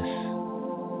fullness.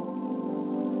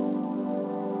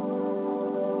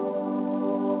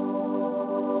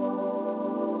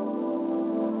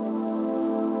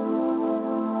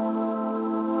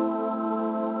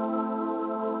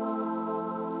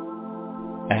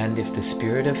 And if the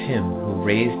Spirit of Him who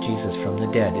raised Jesus from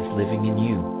the dead is living in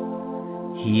you,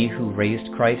 He who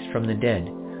raised Christ from the dead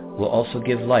will also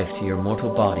give life to your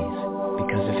mortal bodies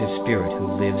because of His Spirit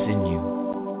who lives in you.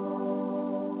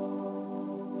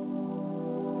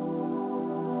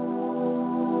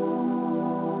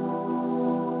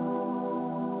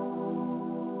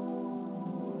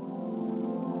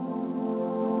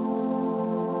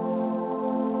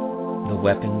 The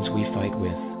weapons we fight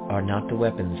with are not the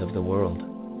weapons of the world.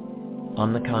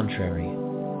 On the contrary,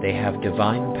 they have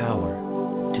divine power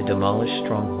to demolish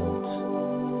strongholds.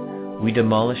 We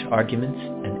demolish arguments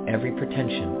and every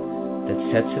pretension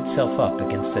that sets itself up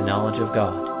against the knowledge of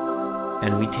God,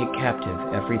 and we take captive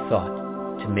every thought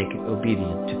to make it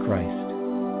obedient to Christ.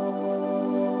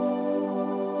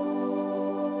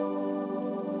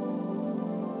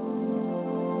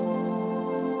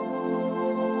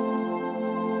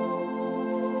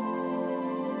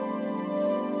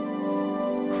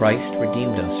 Christ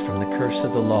redeemed us from the curse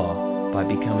of the law by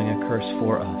becoming a curse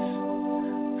for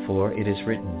us. For it is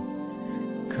written,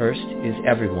 "Cursed is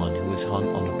everyone who is hung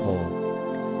on a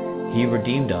pole." He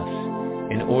redeemed us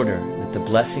in order that the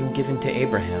blessing given to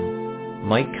Abraham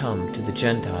might come to the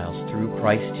Gentiles through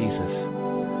Christ Jesus,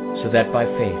 so that by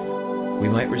faith we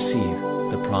might receive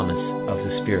the promise of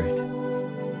the Spirit.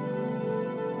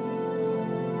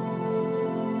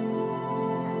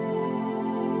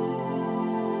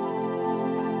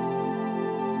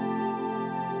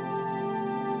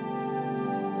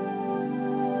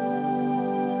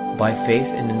 By faith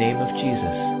in the name of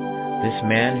Jesus, this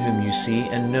man whom you see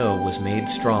and know was made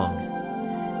strong.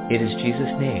 It is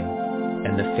Jesus' name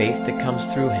and the faith that comes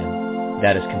through him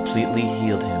that has completely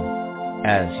healed him,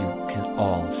 as you can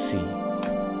all see.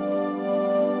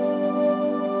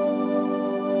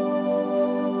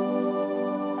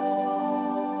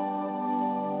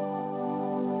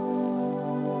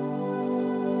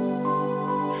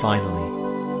 Finally,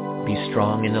 be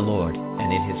strong in the Lord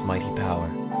and in His mighty power.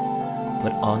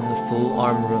 Put on the full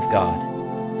armor of God,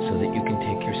 so that you can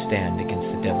take your stand against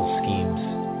the devil's schemes.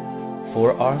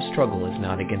 For our struggle is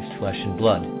not against flesh and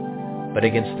blood, but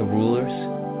against the rulers,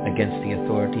 against the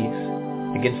authorities,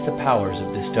 against the powers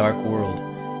of this dark world,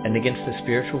 and against the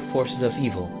spiritual forces of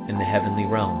evil in the heavenly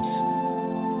realms.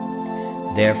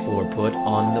 Therefore put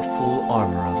on the full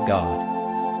armor of God,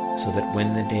 so that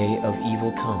when the day of evil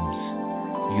comes,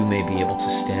 you may be able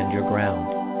to stand your ground,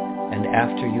 and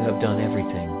after you have done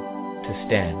everything, to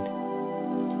stand.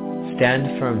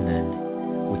 Stand firm then,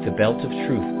 with the belt of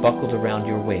truth buckled around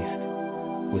your waist,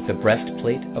 with the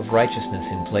breastplate of righteousness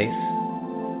in place,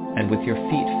 and with your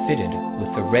feet fitted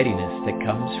with the readiness that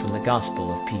comes from the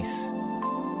gospel of peace.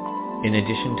 In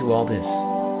addition to all this,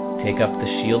 Take up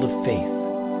the shield of faith,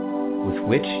 with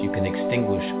which you can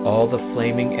extinguish all the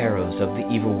flaming arrows of the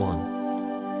evil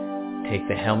one. Take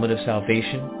the helmet of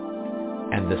salvation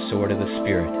and the sword of the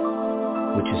Spirit,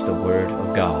 which is the Word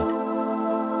of God.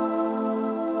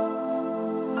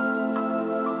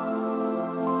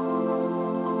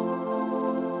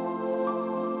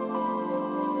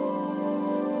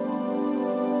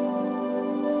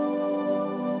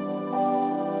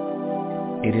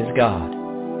 It is God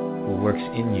who works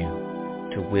in you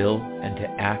to will and to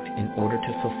act in order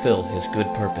to fulfill His good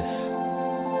purpose.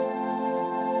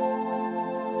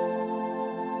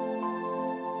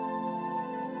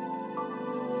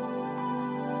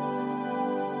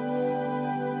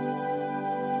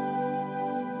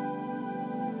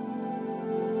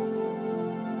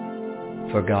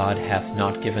 For God hath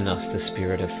not given us the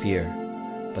spirit of fear,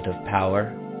 but of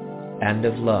power, and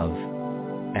of love,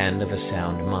 and of a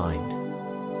sound mind.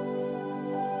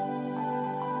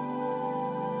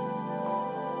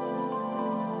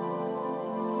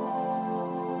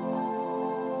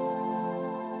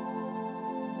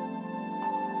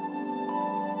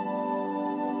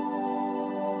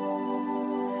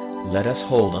 Let us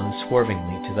hold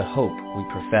unswervingly to the hope we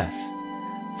profess,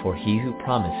 for He who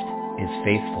promised is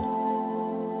faithful.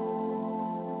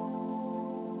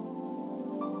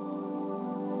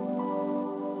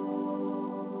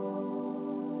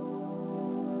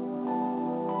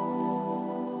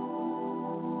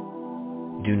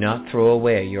 Do not throw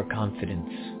away your confidence.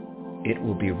 It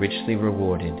will be richly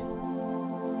rewarded.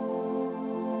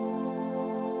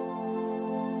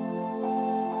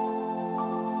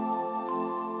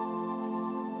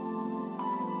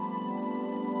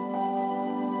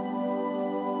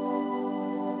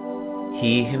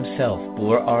 He Himself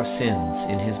bore our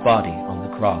sins in His body on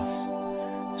the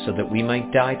cross, so that we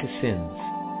might die to sins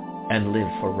and live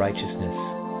for righteousness.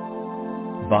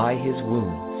 By His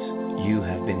wounds you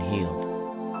have been healed.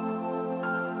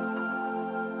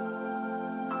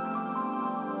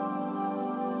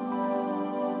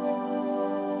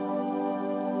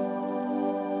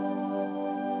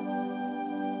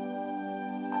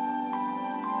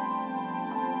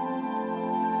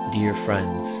 Dear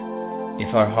friends,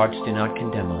 if our hearts do not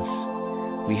condemn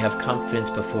us, we have confidence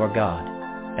before God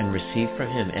and receive from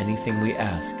Him anything we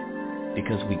ask,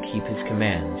 because we keep His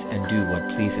commands and do what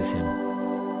pleases Him.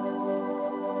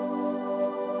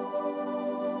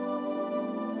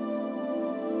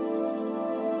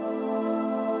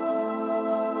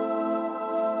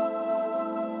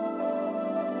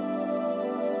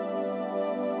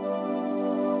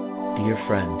 Dear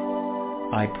friend,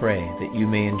 I pray that you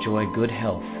may enjoy good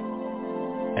health,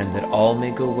 and that all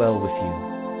may go well with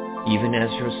you, even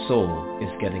as your soul is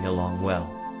getting along well.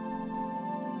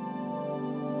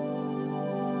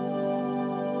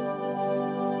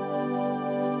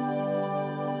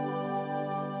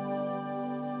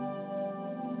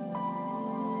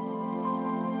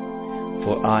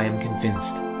 For I am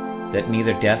convinced that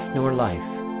neither death nor life,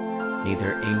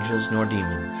 neither angels nor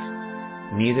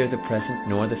demons, neither the present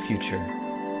nor the future,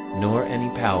 nor any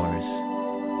powers,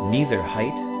 neither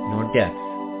height nor depth,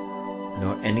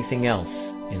 nor anything else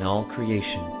in all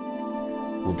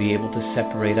creation will be able to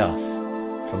separate us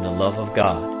from the love of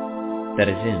God that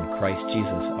is in Christ Jesus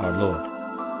our Lord.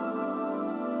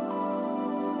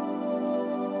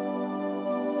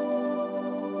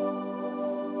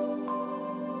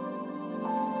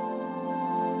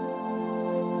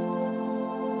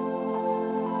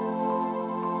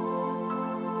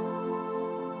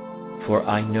 For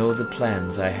I know the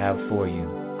plans I have for you,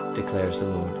 declares the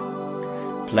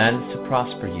Lord. Plans to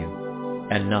prosper you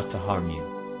and not to harm you.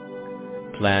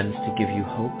 Plans to give you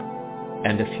hope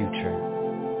and a future.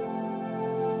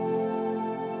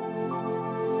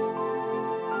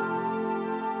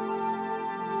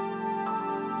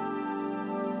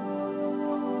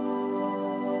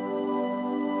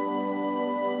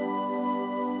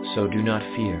 So do not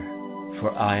fear,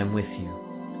 for I am with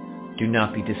you. Do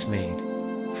not be dismayed,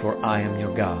 for I am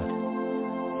your God.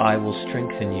 I will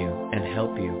strengthen you and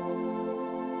help you.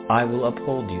 I will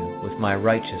uphold you with my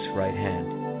righteous right hand.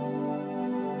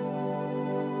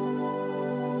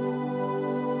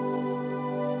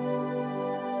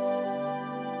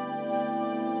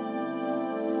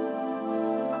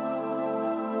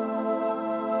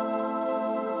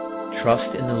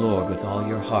 Trust in the Lord with all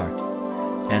your heart,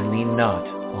 and lean not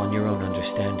on your own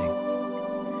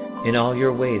understanding. In all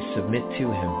your ways submit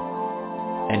to Him,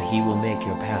 and He will make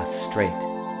your path straight.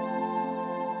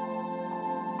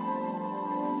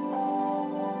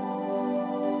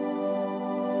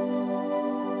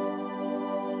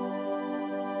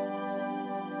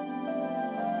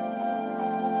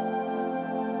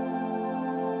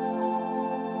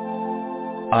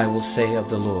 I will say of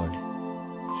the Lord,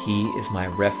 He is my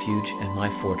refuge and my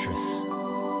fortress,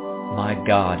 my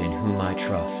God in whom I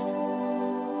trust.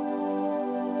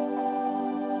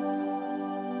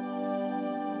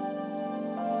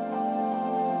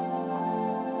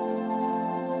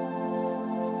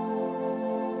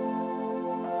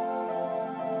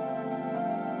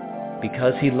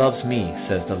 Because he loves me,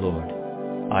 says the Lord,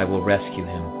 I will rescue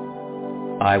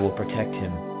him. I will protect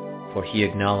him, for he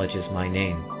acknowledges my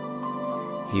name.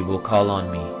 He will call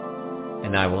on me,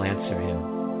 and I will answer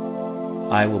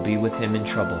him. I will be with him in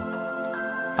trouble.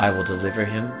 I will deliver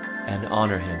him and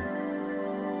honor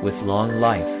him. With long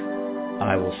life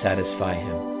I will satisfy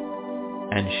him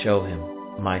and show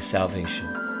him my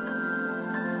salvation.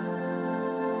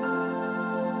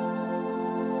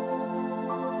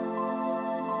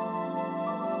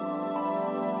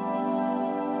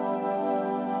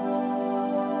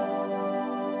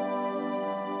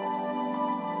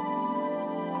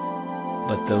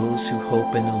 But those who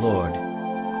hope in the Lord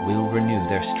will renew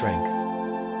their strength.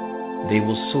 They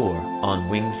will soar on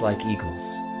wings like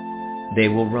eagles. They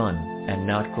will run and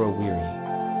not grow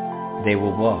weary. They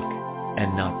will walk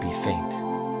and not be faint.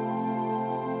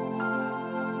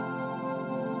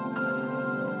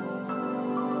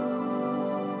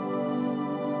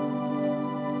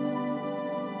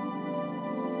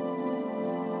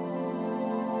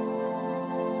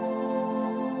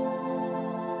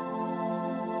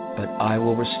 But I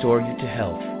will restore you to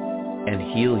health and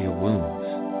heal your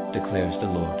wounds, declares the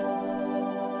Lord.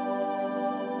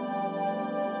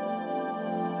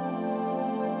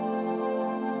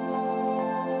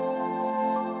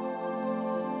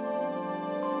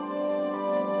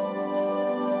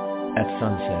 At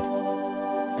sunset,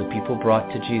 the people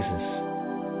brought to Jesus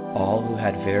all who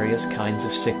had various kinds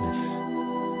of sickness,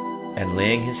 and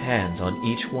laying his hands on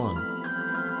each one,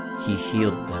 he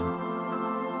healed them.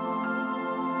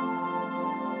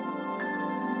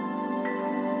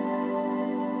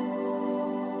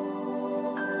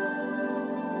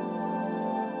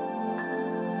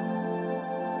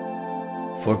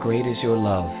 For great is your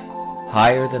love,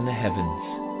 higher than the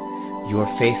heavens. Your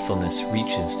faithfulness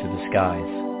reaches to the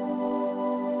skies.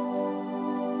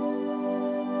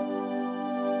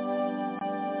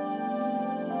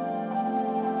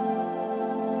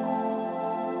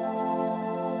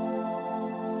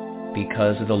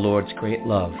 Because of the Lord's great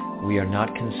love, we are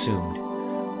not consumed,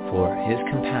 for his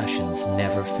compassions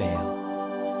never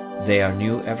fail. They are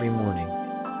new every morning.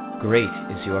 Great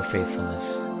is your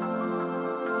faithfulness.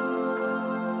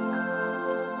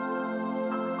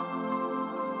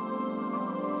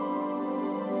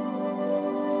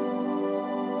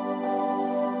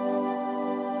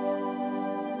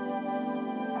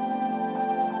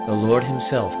 The Lord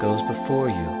himself goes before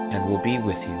you and will be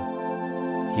with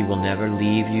you. He will never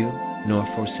leave you nor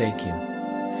forsake you.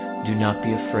 Do not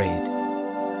be afraid.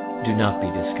 Do not be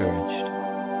discouraged.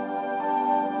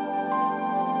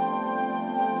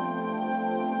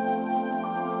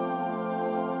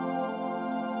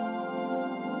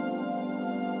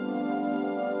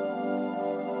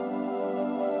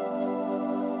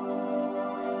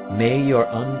 May your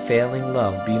unfailing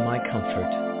love be my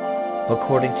comfort,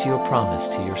 according to your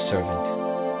promise to your servant.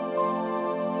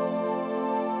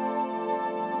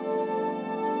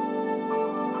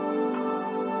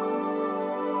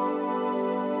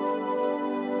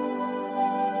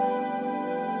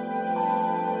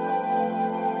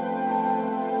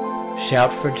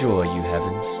 Shout for joy, you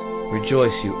heavens.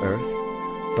 Rejoice, you earth.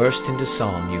 Burst into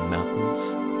song, you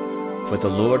mountains. For the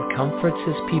Lord comforts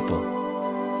his people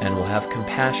and will have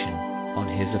compassion on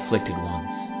his afflicted ones.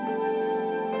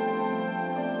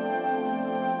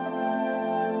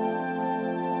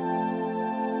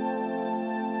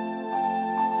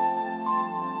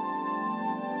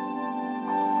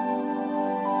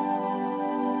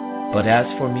 But as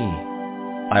for me,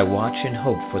 I watch and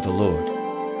hope for the Lord.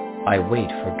 I wait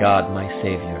for God my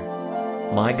Savior.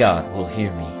 My God will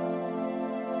hear me.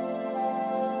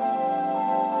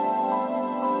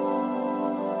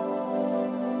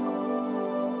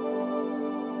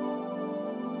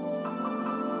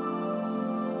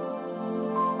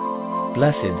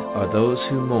 Blessed are those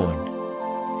who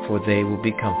mourn, for they will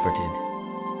be comforted.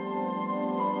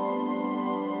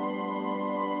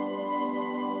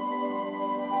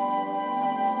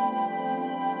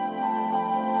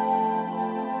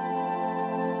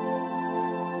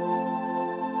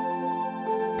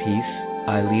 Peace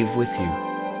I leave with you,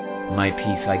 my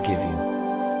peace I give you.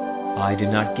 I do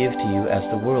not give to you as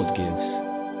the world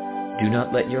gives. Do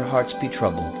not let your hearts be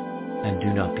troubled, and do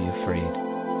not be afraid.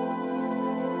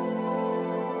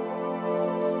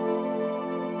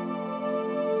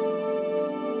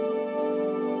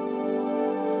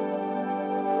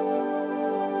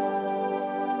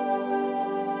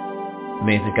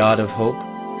 May the God of hope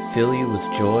fill you with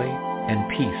joy and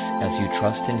peace as you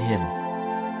trust in Him,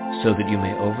 so that you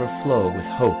may overflow with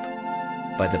hope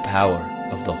by the power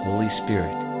of the Holy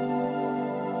Spirit.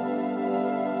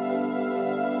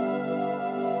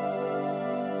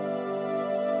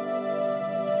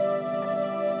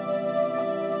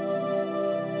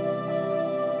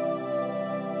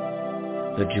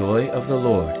 The joy of the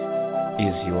Lord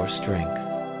is your strength.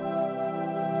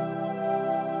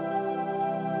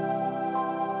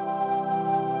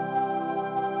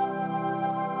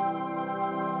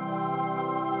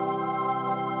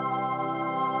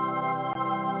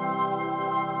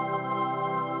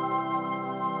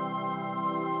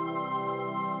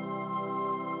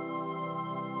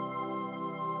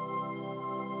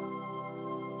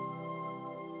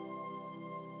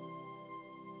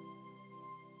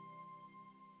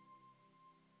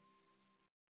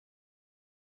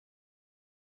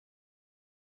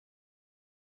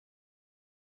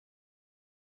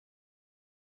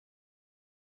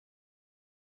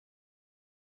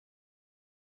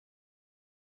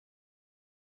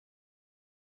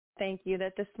 Thank you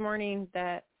that this morning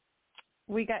that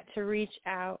we got to reach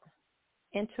out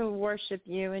and to worship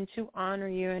you and to honor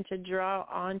you and to draw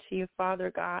on to you,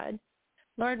 Father God.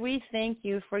 Lord, we thank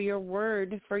you for your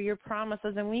word, for your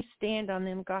promises, and we stand on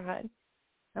them, God.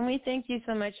 And we thank you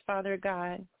so much, Father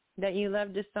God, that you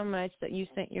loved us so much that you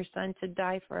sent your Son to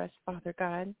die for us, Father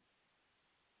God.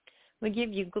 We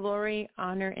give you glory,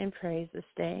 honor, and praise this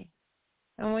day.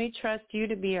 And we trust you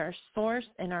to be our source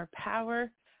and our power,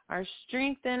 our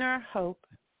strength and our hope.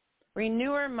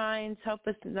 Renew our minds. Help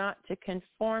us not to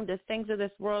conform to things of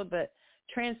this world, but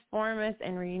transform us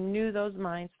and renew those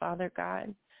minds, Father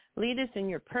God. Lead us in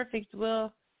your perfect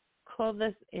will. Clothe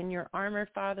us in your armor,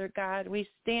 Father God. We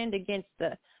stand against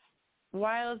the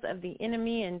wiles of the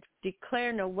enemy and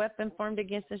declare no weapon formed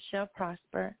against us shall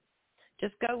prosper.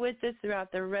 Just go with us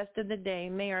throughout the rest of the day.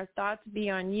 May our thoughts be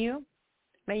on you.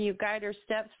 May you guide our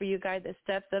steps, for you guide the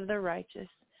steps of the righteous.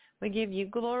 We give you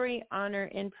glory,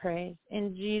 honor, and praise.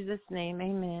 In Jesus' name,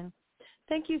 amen.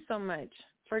 Thank you so much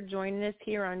for joining us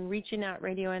here on Reaching Out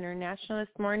Radio International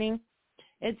this morning.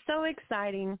 It's so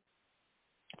exciting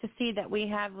to see that we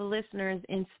have listeners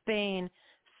in Spain,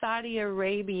 Saudi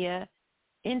Arabia,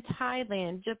 in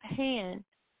Thailand, Japan,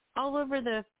 all over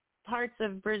the parts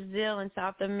of Brazil and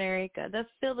South America, the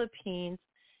Philippines,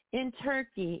 in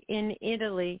Turkey, in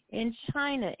Italy, in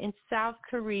China, in South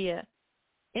Korea,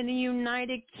 in the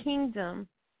United Kingdom,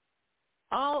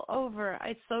 all over.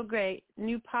 It's so great.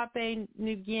 New Papua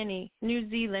New Guinea, New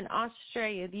Zealand,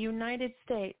 Australia, the United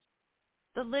States.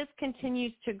 The list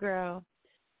continues to grow.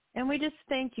 And we just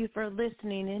thank you for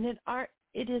listening. And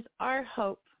it is our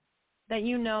hope that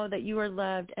you know that you are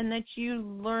loved and that you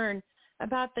learn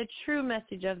about the true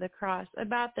message of the cross,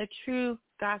 about the true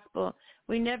gospel.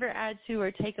 We never add to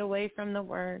or take away from the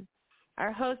word.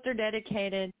 Our hosts are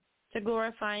dedicated to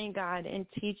glorifying God and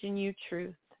teaching you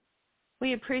truth.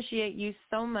 We appreciate you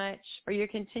so much for your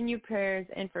continued prayers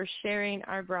and for sharing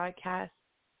our broadcast.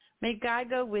 May God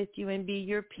go with you and be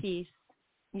your peace,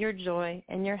 your joy,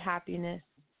 and your happiness.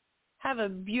 Have a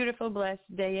beautiful, blessed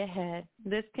day ahead.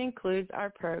 This concludes our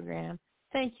program.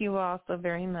 Thank you all so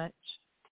very much.